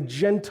comes a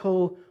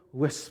gentle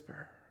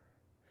whisper,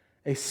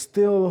 a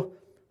still,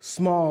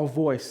 small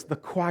voice, the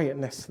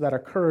quietness that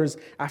occurs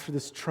after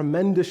this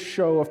tremendous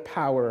show of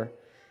power.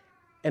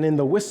 And in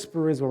the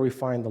whisper is where we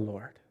find the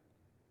Lord.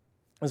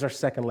 That's our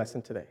second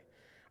lesson today.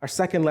 Our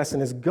second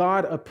lesson is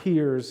God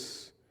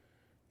appears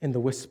in the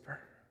whisper.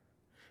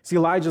 See,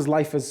 Elijah's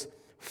life is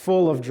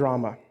full of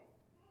drama.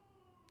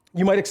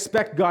 You might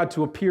expect God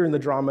to appear in the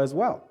drama as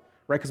well,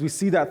 right? Because we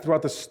see that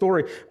throughout the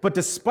story. But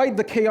despite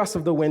the chaos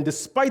of the wind,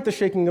 despite the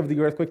shaking of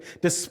the earthquake,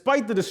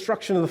 despite the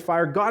destruction of the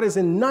fire, God is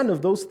in none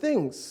of those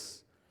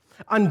things.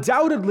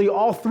 Undoubtedly,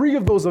 all three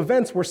of those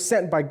events were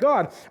sent by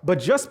God. But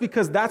just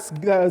because that's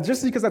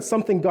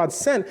something God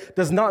sent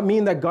does not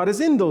mean that God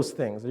is in those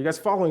things. Are you guys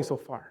following so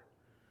far?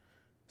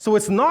 So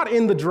it's not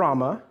in the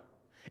drama.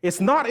 It's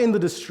not in the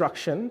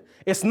destruction.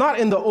 It's not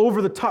in the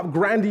over-the-top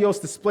grandiose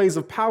displays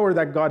of power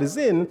that God is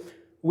in.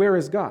 Where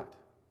is God?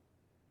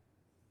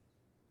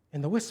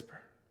 In the whisper,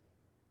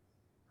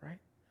 right?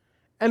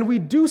 And we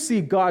do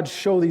see God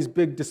show these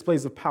big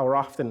displays of power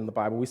often in the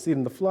Bible. We see it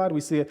in the flood. We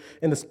see it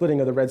in the splitting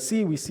of the Red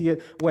Sea. We see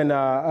it when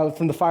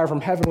from the fire from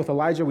heaven with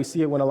Elijah. We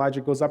see it when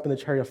Elijah goes up in the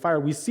chariot of fire.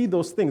 We see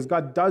those things.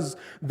 God does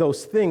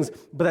those things,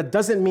 but that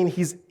doesn't mean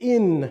he's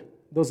in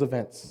those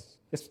events.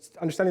 Just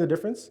understanding the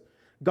difference?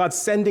 God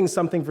sending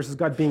something versus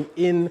God being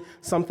in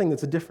something,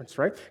 that's a difference,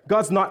 right?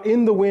 God's not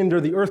in the wind or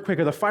the earthquake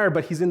or the fire,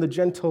 but he's in the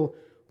gentle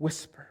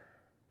whisper.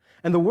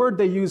 And the word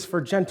they use for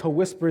gentle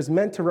whisper is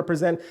meant to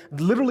represent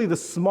literally the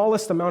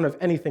smallest amount of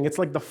anything. It's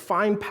like the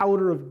fine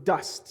powder of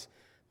dust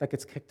that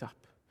gets kicked up.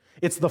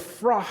 It's the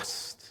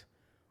frost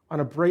on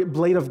a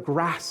blade of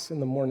grass in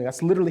the morning.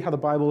 That's literally how the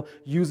Bible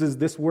uses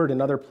this word in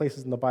other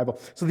places in the Bible.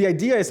 So the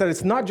idea is that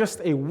it's not just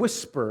a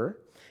whisper,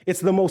 it's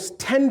the most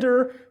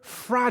tender,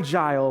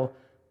 fragile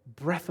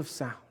breath of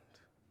sound.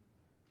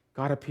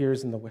 God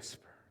appears in the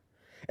whisper.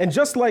 And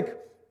just like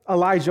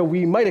Elijah,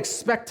 we might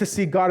expect to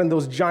see God in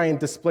those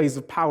giant displays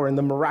of power and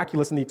the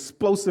miraculous and the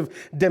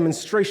explosive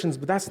demonstrations,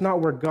 but that's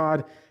not where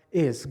God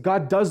is.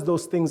 God does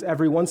those things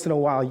every once in a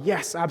while,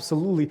 yes,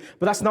 absolutely,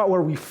 but that's not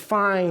where we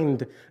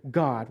find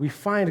God. We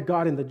find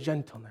God in the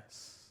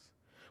gentleness.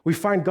 We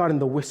find God in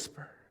the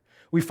whisper.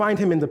 We find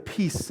him in the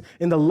peace,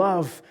 in the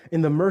love,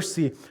 in the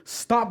mercy.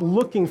 Stop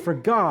looking for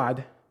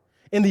God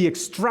in the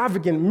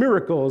extravagant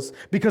miracles,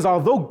 because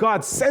although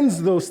God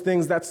sends those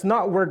things, that's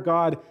not where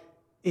God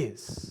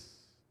is.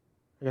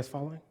 Are you guys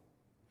following?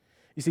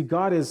 You see,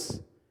 God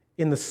is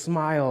in the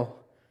smile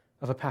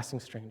of a passing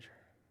stranger.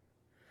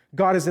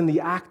 God is in the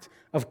act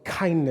of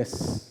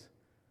kindness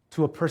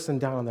to a person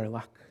down on their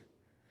luck.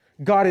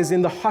 God is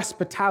in the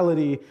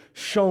hospitality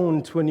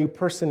shown to a new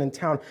person in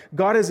town.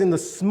 God is in the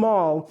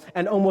small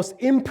and almost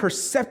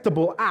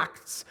imperceptible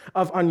acts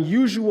of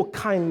unusual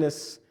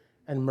kindness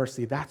and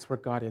mercy. That's where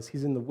God is.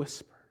 He's in the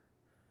whisper.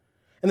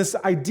 And this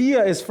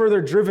idea is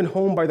further driven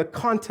home by the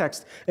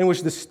context in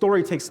which this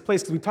story takes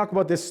place, because we talk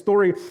about this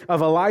story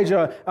of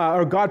Elijah,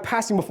 or God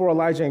passing before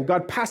Elijah and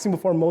God passing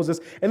before Moses.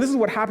 And this is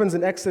what happens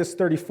in Exodus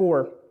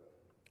 34.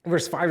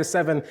 Verse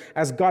 5-7,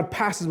 as God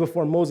passes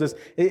before Moses,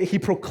 he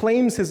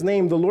proclaims his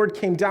name. The Lord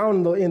came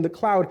down in the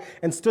cloud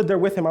and stood there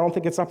with him. I don't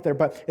think it's up there,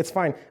 but it's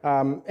fine.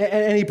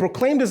 And he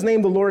proclaimed his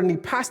name, the Lord, and he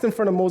passed in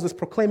front of Moses,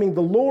 proclaiming,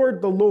 the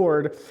Lord,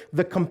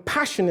 the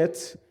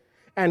compassionate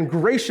and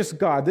gracious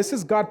God. This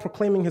is God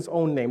proclaiming his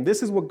own name.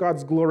 This is what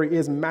God's glory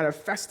is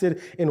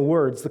manifested in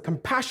words. The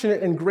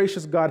compassionate and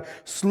gracious God,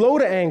 slow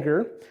to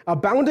anger,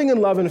 abounding in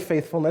love and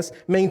faithfulness,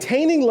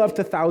 maintaining love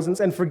to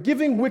thousands, and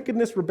forgiving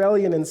wickedness,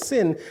 rebellion, and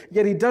sin.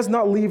 Yet he does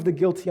not leave the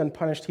guilty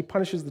unpunished. He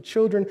punishes the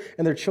children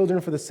and their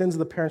children for the sins of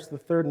the parents to the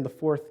third and the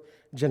fourth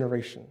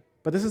generation.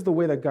 But this is the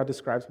way that God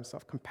describes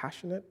himself: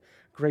 compassionate,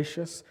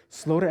 gracious,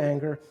 slow to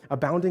anger,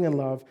 abounding in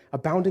love,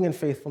 abounding in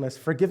faithfulness,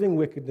 forgiving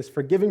wickedness,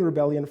 forgiving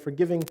rebellion,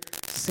 forgiving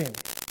sin.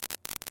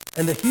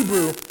 And the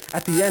Hebrew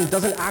at the end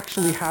doesn't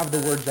actually have the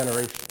word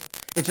generation.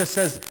 It just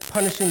says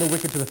punishing the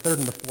wicked to the third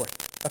and the fourth.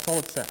 That's all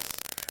it says.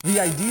 The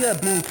idea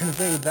being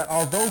conveyed that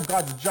although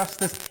God's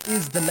justice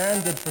is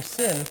demanded for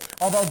sin,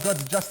 although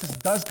God's justice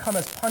does come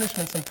as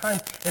punishment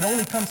sometimes, it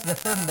only comes to the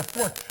third and the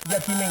fourth,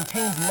 yet he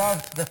maintains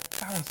love to the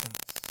thousands.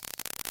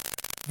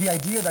 The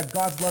idea that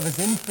God's love is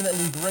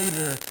infinitely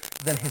greater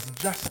than his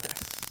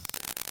justice,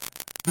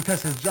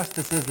 because his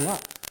justice is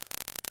love.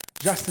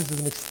 Justice is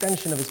an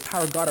extension of his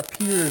power. God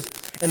appears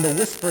in the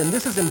whisper, and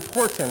this is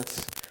important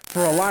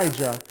for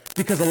Elijah,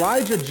 because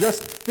Elijah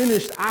just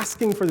finished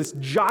asking for this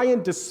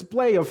giant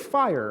display of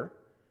fire.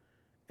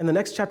 In the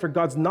next chapter,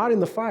 God's not in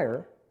the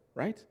fire,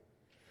 right?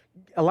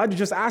 Elijah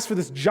just asked for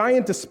this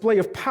giant display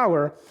of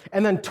power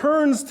and then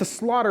turns to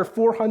slaughter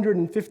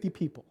 450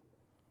 people.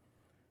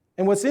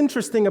 And what's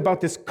interesting about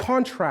this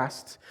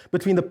contrast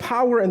between the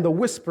power and the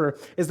whisper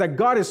is that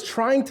God is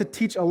trying to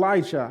teach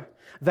Elijah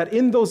that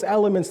in those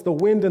elements, the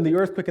wind and the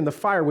earthquake and the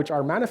fire, which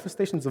are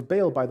manifestations of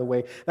Baal, by the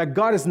way, that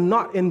God is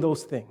not in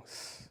those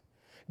things.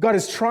 God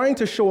is trying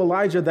to show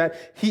Elijah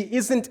that he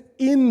isn't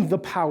in the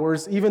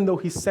powers, even though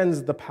he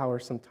sends the power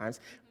sometimes.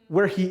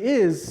 Where he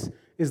is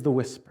the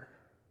whisper.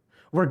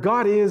 Where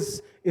God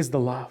is the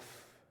love.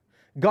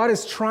 God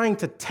is trying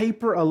to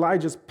taper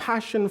Elijah's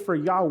passion for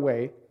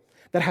Yahweh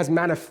that has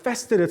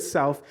manifested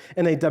itself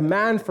in a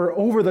demand for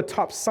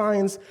over-the-top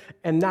signs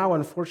and now,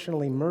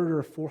 unfortunately, murder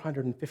of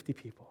 450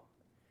 people.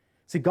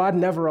 See, God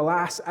never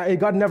asked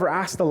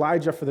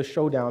Elijah for the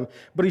showdown,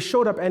 but he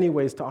showed up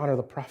anyways to honor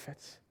the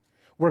prophets.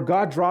 Where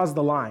God draws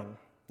the line,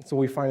 that's what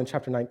we find in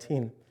chapter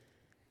 19,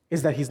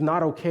 is that he's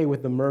not okay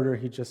with the murder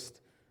he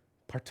just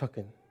partook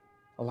in,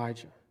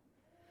 Elijah.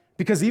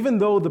 Because even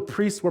though the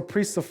priests were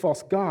priests of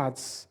false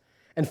gods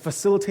and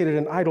facilitated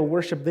an idol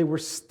worship, they were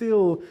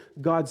still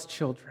God's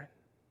children.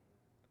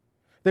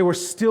 They were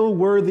still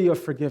worthy of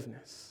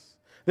forgiveness.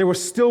 They were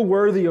still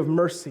worthy of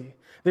mercy.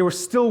 They were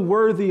still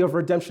worthy of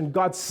redemption.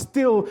 God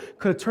still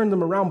could have turned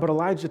them around, but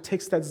Elijah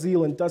takes that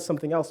zeal and does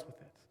something else with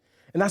it.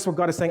 And that's what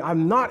God is saying.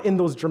 I'm not in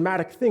those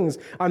dramatic things.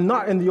 I'm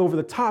not in the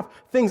over-the-top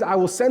things. I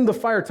will send the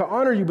fire to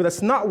honor you, but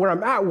that's not where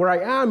I'm at. Where I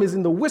am is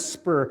in the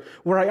whisper.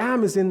 Where I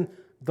am is in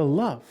the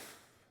love.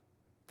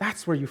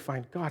 That's where you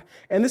find God.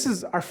 And this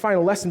is our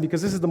final lesson,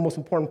 because this is the most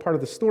important part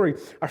of the story.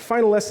 Our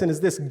final lesson is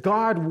this: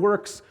 God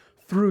works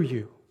through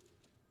you.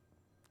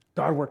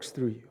 God works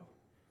through you.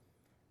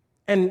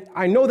 And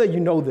I know that you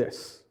know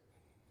this.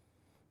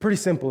 Pretty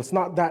simple. It's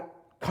not that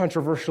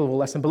controversial of a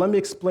lesson, but let me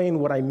explain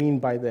what I mean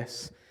by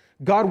this.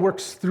 God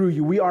works through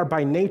you. We are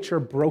by nature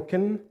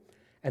broken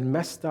and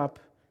messed up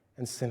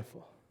and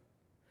sinful.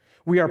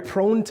 We are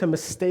prone to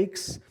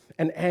mistakes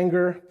and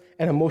anger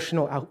and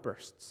emotional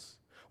outbursts.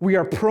 We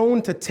are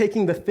prone to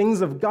taking the things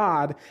of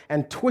God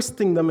and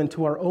twisting them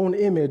into our own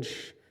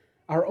image,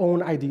 our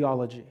own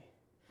ideology.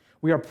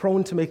 We are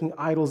prone to making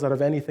idols out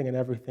of anything and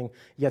everything,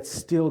 yet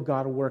still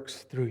God works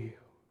through you.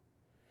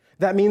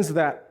 That means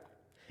that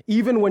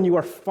even when you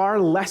are far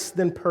less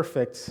than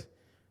perfect,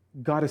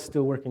 God is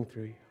still working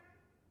through you.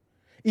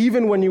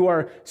 Even when you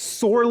are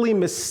sorely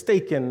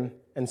mistaken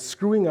and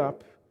screwing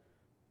up,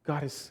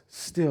 God is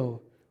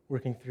still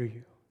working through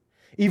you.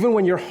 Even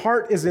when your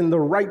heart is in the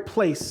right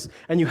place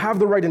and you have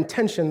the right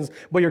intentions,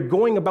 but you're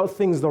going about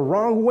things the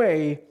wrong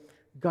way,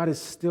 God is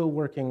still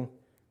working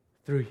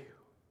through you.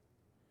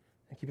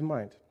 And keep in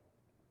mind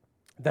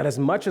that as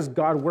much as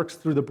God works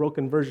through the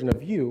broken version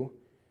of you,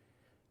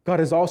 God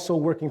is also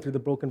working through the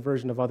broken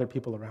version of other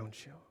people around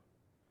you.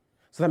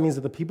 So that means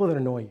that the people that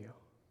annoy you,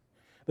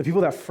 the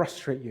people that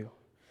frustrate you,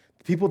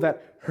 the people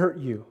that hurt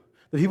you,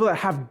 the people that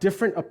have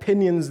different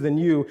opinions than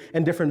you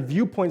and different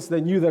viewpoints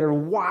than you that are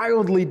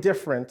wildly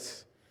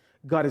different,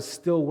 God is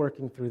still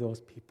working through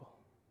those people.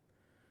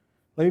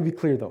 Let me be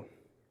clear, though.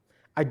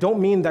 I don't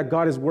mean that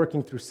God is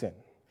working through sin.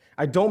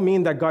 I don't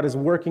mean that God is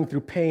working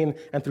through pain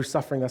and through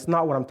suffering. That's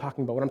not what I'm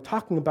talking about. What I'm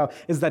talking about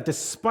is that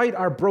despite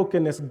our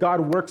brokenness,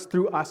 God works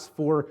through us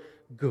for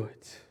good.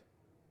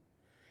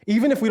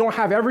 Even if we don't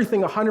have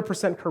everything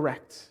 100%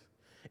 correct,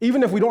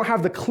 even if we don't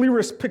have the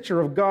clearest picture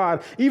of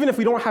God, even if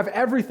we don't have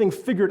everything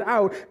figured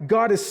out,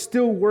 God is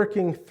still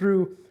working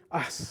through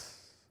us.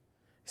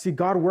 See,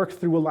 God worked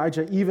through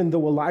Elijah even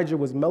though Elijah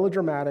was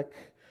melodramatic,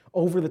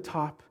 over the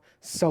top,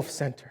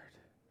 self-centered,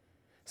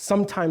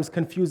 sometimes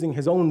confusing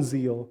his own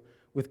zeal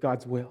with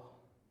God's will.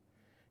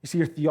 You see,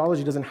 your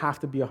theology doesn't have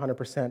to be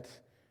 100%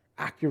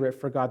 accurate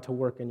for God to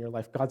work in your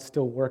life. God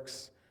still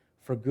works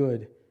for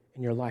good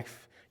in your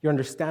life. Your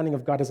understanding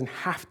of God doesn't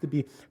have to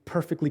be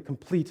perfectly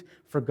complete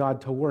for God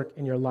to work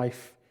in your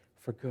life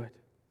for good.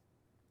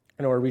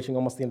 I know we're reaching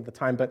almost the end of the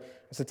time,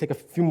 but just to take a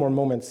few more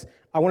moments,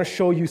 I want to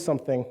show you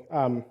something,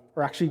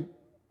 or actually,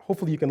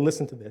 hopefully you can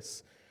listen to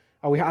this.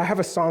 I have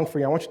a song for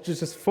you. I want you to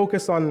just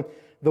focus on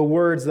the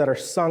words that are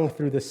sung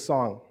through this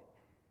song.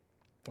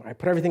 All right,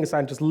 put everything aside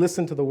and just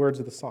listen to the words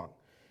of the song.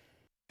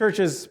 Church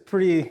is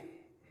pretty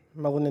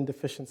melanin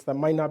deficient, so that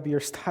might not be your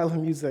style of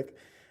music.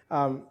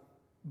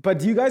 But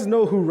do you guys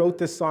know who wrote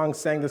this song,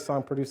 sang this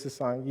song, produced this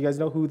song? You guys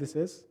know who this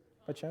is,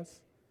 by chance?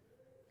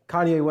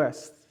 Kanye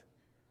West.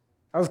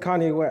 That was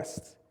Kanye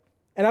West.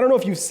 And I don't know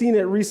if you've seen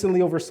it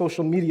recently over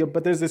social media,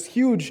 but there's this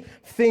huge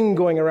thing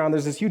going around.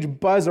 There's this huge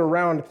buzz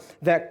around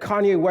that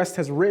Kanye West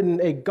has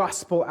written a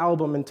gospel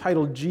album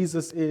entitled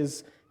Jesus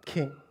is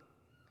King.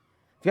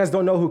 If you guys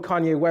don't know who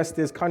Kanye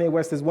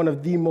West is one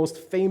of the most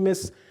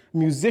famous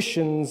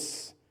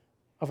musicians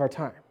of our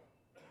time.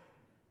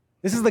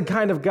 This is the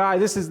kind of guy,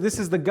 this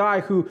is the guy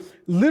who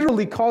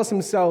literally calls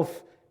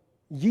himself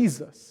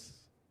Jesus.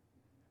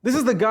 This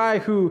is the guy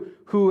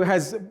who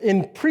has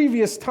in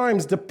previous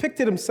times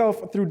depicted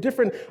himself through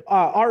different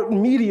art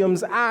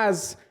mediums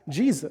as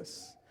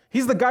Jesus.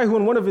 He's the guy who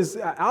in one of his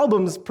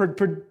albums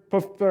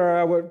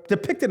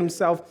depicted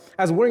himself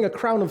as wearing a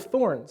crown of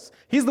thorns.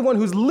 He's the one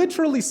who's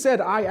literally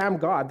said, I am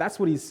God. That's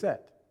what he said.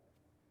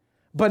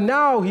 But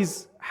now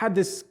he's had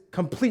this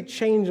complete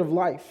change of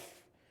life,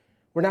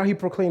 where now he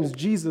proclaims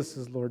Jesus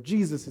is Lord,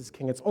 Jesus is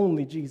King, it's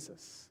only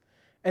Jesus.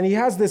 And he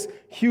has this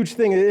huge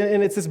thing,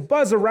 and it's this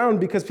buzz around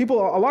because a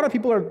lot of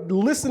people are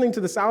listening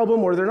to this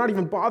album, or they're not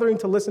even bothering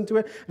to listen to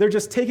it. They're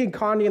just taking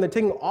Kanye and they're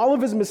taking all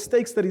of his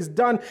mistakes that he's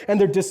done, and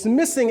they're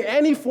dismissing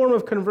any form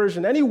of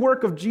conversion, any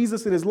work of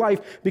Jesus in his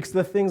life because of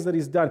the things that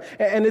he's done.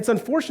 And it's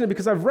unfortunate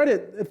because I've read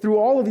it through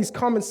all of these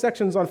comment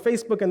sections on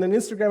Facebook and then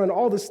Instagram and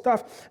all this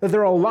stuff, that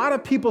there are a lot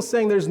of people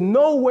saying there's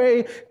no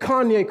way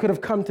Kanye could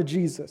have come to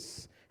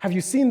Jesus. Have you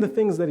seen the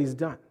things that he's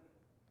done?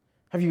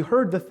 Have you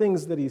heard the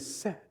things that he's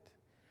said?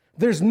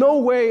 There's no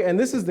way, and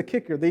this is the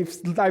kicker,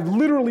 I've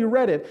literally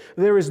read it,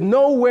 there is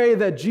no way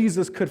that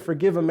Jesus could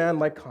forgive a man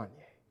like Kanye.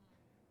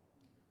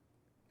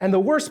 And the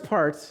worst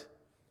part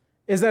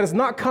is that it's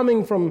not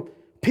coming from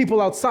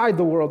people outside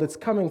the world, it's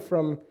coming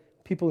from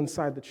people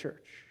inside the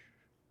church.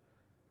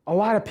 A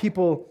lot of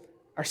people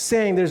are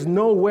saying there's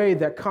no way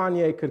that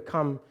Kanye could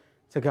come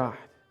to God,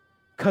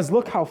 because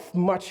look how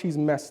much he's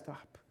messed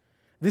up.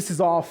 This is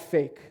all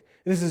fake.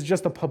 This is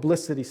just a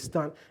publicity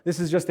stunt. This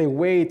is just a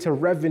way to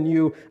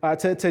revenue,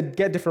 to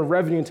get different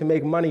revenue and to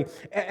make money.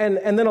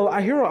 And then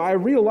I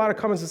read a lot of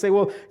comments that say,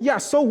 well, yeah,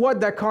 so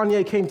what that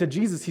Kanye came to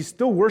Jesus? He's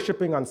still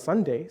worshiping on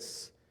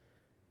Sundays.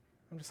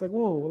 I'm just like,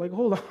 whoa, like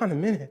hold on a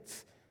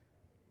minute.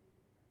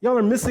 Y'all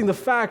are missing the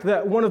fact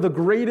that one of the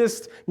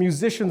greatest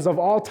musicians of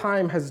all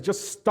time has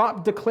just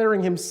stopped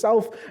declaring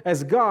himself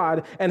as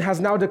God and has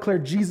now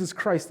declared Jesus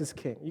Christ as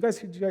King. You guys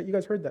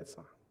heard that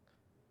song?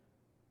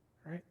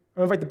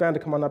 I'm going to invite the band to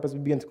come on up as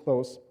we begin to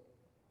close,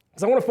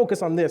 because I want to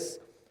focus on this.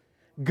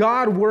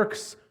 God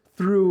works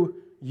through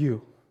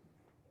you,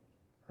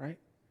 right?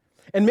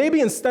 And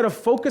maybe instead of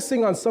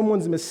focusing on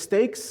someone's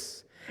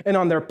mistakes and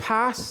on their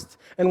past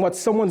and what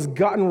someone's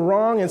gotten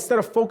wrong, instead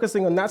of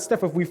focusing on that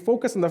stuff, if we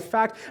focus on the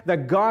fact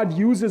that God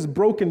uses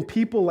broken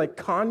people like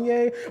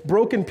Kanye,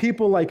 broken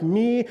people like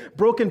me,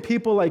 broken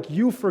people like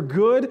you for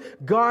good,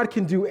 God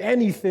can do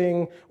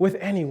anything with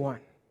anyone.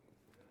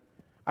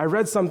 I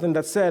read something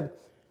that said,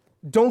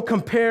 don't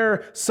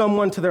compare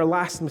someone to their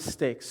last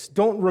mistakes.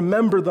 Don't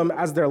remember them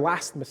as their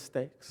last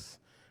mistakes.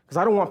 Because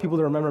I don't want people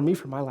to remember me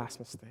for my last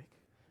mistake.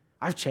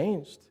 I've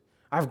changed.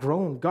 I've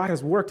grown. God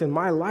has worked in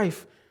my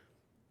life.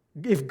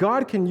 If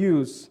God can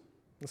use,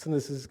 listen to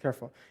this is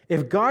careful.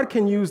 If God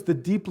can use the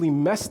deeply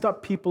messed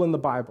up people in the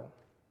Bible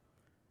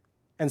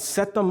and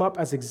set them up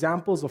as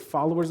examples of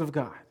followers of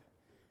God,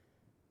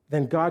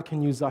 then God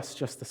can use us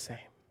just the same.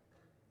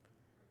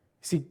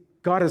 See,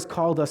 God has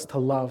called us to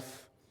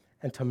love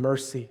and to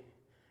mercy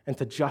and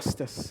to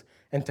justice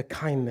and to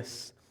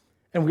kindness.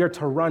 And we are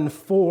to run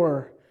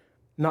for,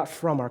 not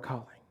from our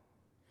calling.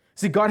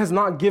 See, God has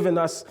not given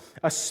us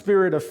a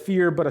spirit of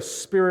fear, but a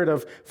spirit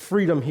of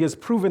freedom. He has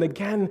proven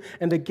again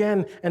and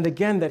again and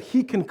again that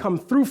he can come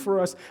through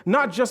for us,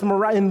 not just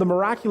in the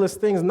miraculous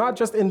things, not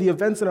just in the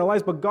events in our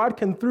lives, but God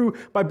can through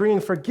by bringing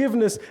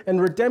forgiveness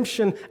and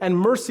redemption and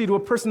mercy to a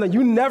person that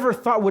you never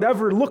thought would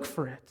ever look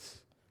for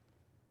it.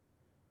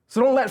 So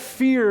don't let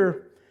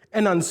fear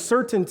and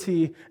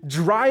uncertainty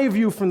drive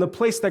you from the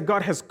place that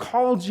God has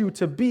called you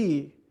to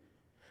be.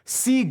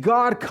 See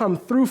God come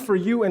through for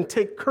you and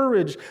take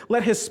courage.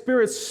 Let his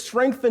Spirit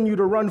strengthen you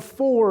to run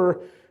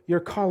for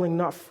your calling,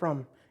 not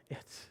from it.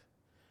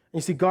 And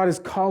you see, God is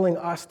calling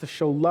us to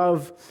show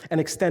love and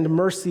extend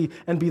mercy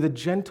and be the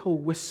gentle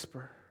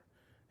whisper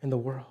in the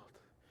world,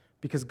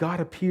 because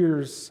God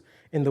appears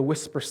in the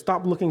whisper.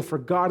 Stop looking for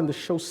God in the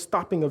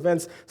show-stopping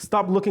events.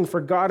 Stop looking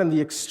for God in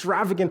the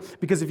extravagant,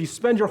 because if you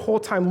spend your whole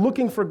time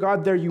looking for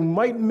God there, you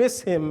might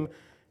miss him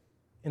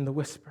in the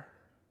whisper,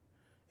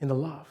 in the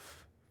love,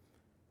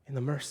 in the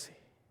mercy.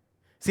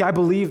 See, I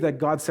believe that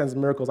God sends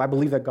miracles. I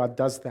believe that God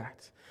does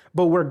that.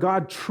 But where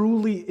God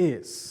truly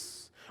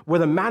is, where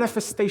the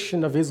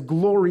manifestation of his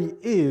glory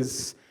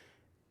is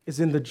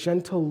in the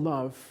gentle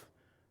love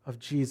of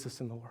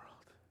Jesus in the world.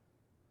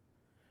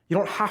 You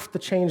don't have to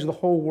change the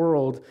whole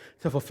world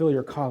to fulfill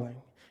your calling.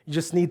 You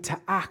just need to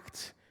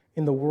act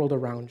in the world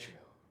around you.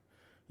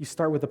 You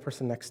start with the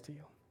person next to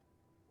you.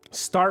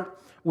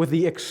 Start with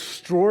the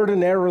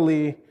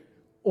extraordinarily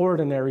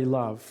ordinary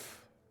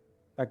love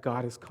that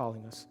God is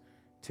calling us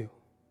to.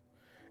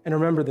 And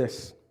remember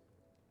this,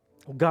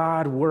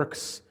 God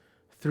works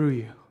through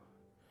you.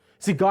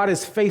 See, God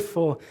is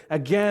faithful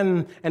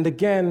again and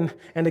again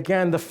and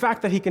again. The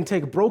fact that he can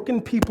take broken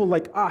people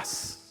like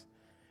us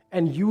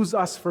and use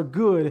us for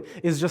good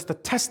is just a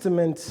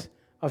testament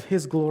of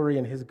his glory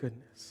and his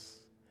goodness.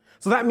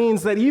 So that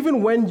means that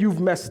even when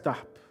you've messed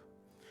up,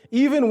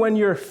 even when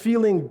you're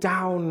feeling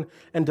down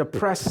and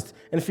depressed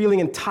and feeling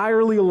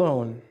entirely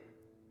alone,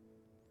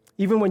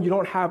 even when you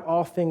don't have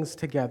all things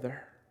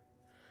together,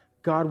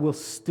 God will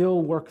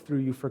still work through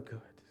you for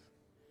good.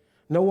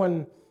 No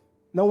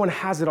one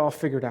has it all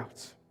figured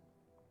out.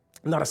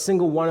 Not a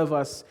single one of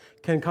us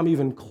can come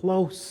even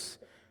close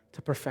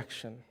to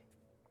perfection.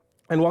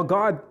 And while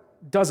God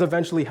does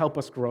eventually help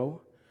us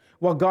grow,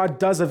 while God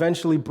does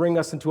eventually bring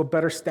us into a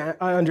better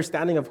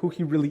understanding of who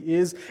he really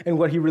is and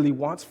what he really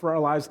wants for our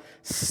lives,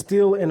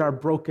 still in our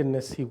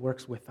brokenness, he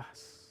works with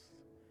us.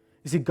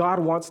 You see, God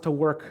wants to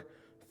work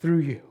through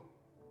you.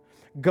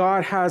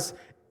 God has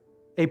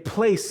a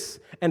place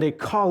and a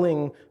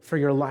calling for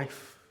your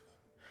life.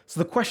 So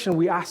the question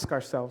we ask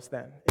ourselves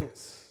then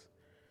is,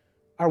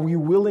 are we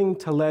willing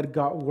to let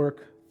God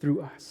work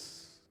through us?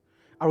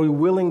 Are we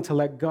willing to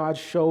let God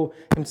show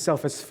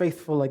himself as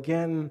faithful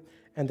again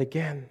and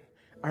again?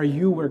 Are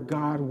you where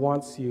God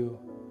wants you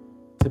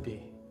to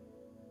be?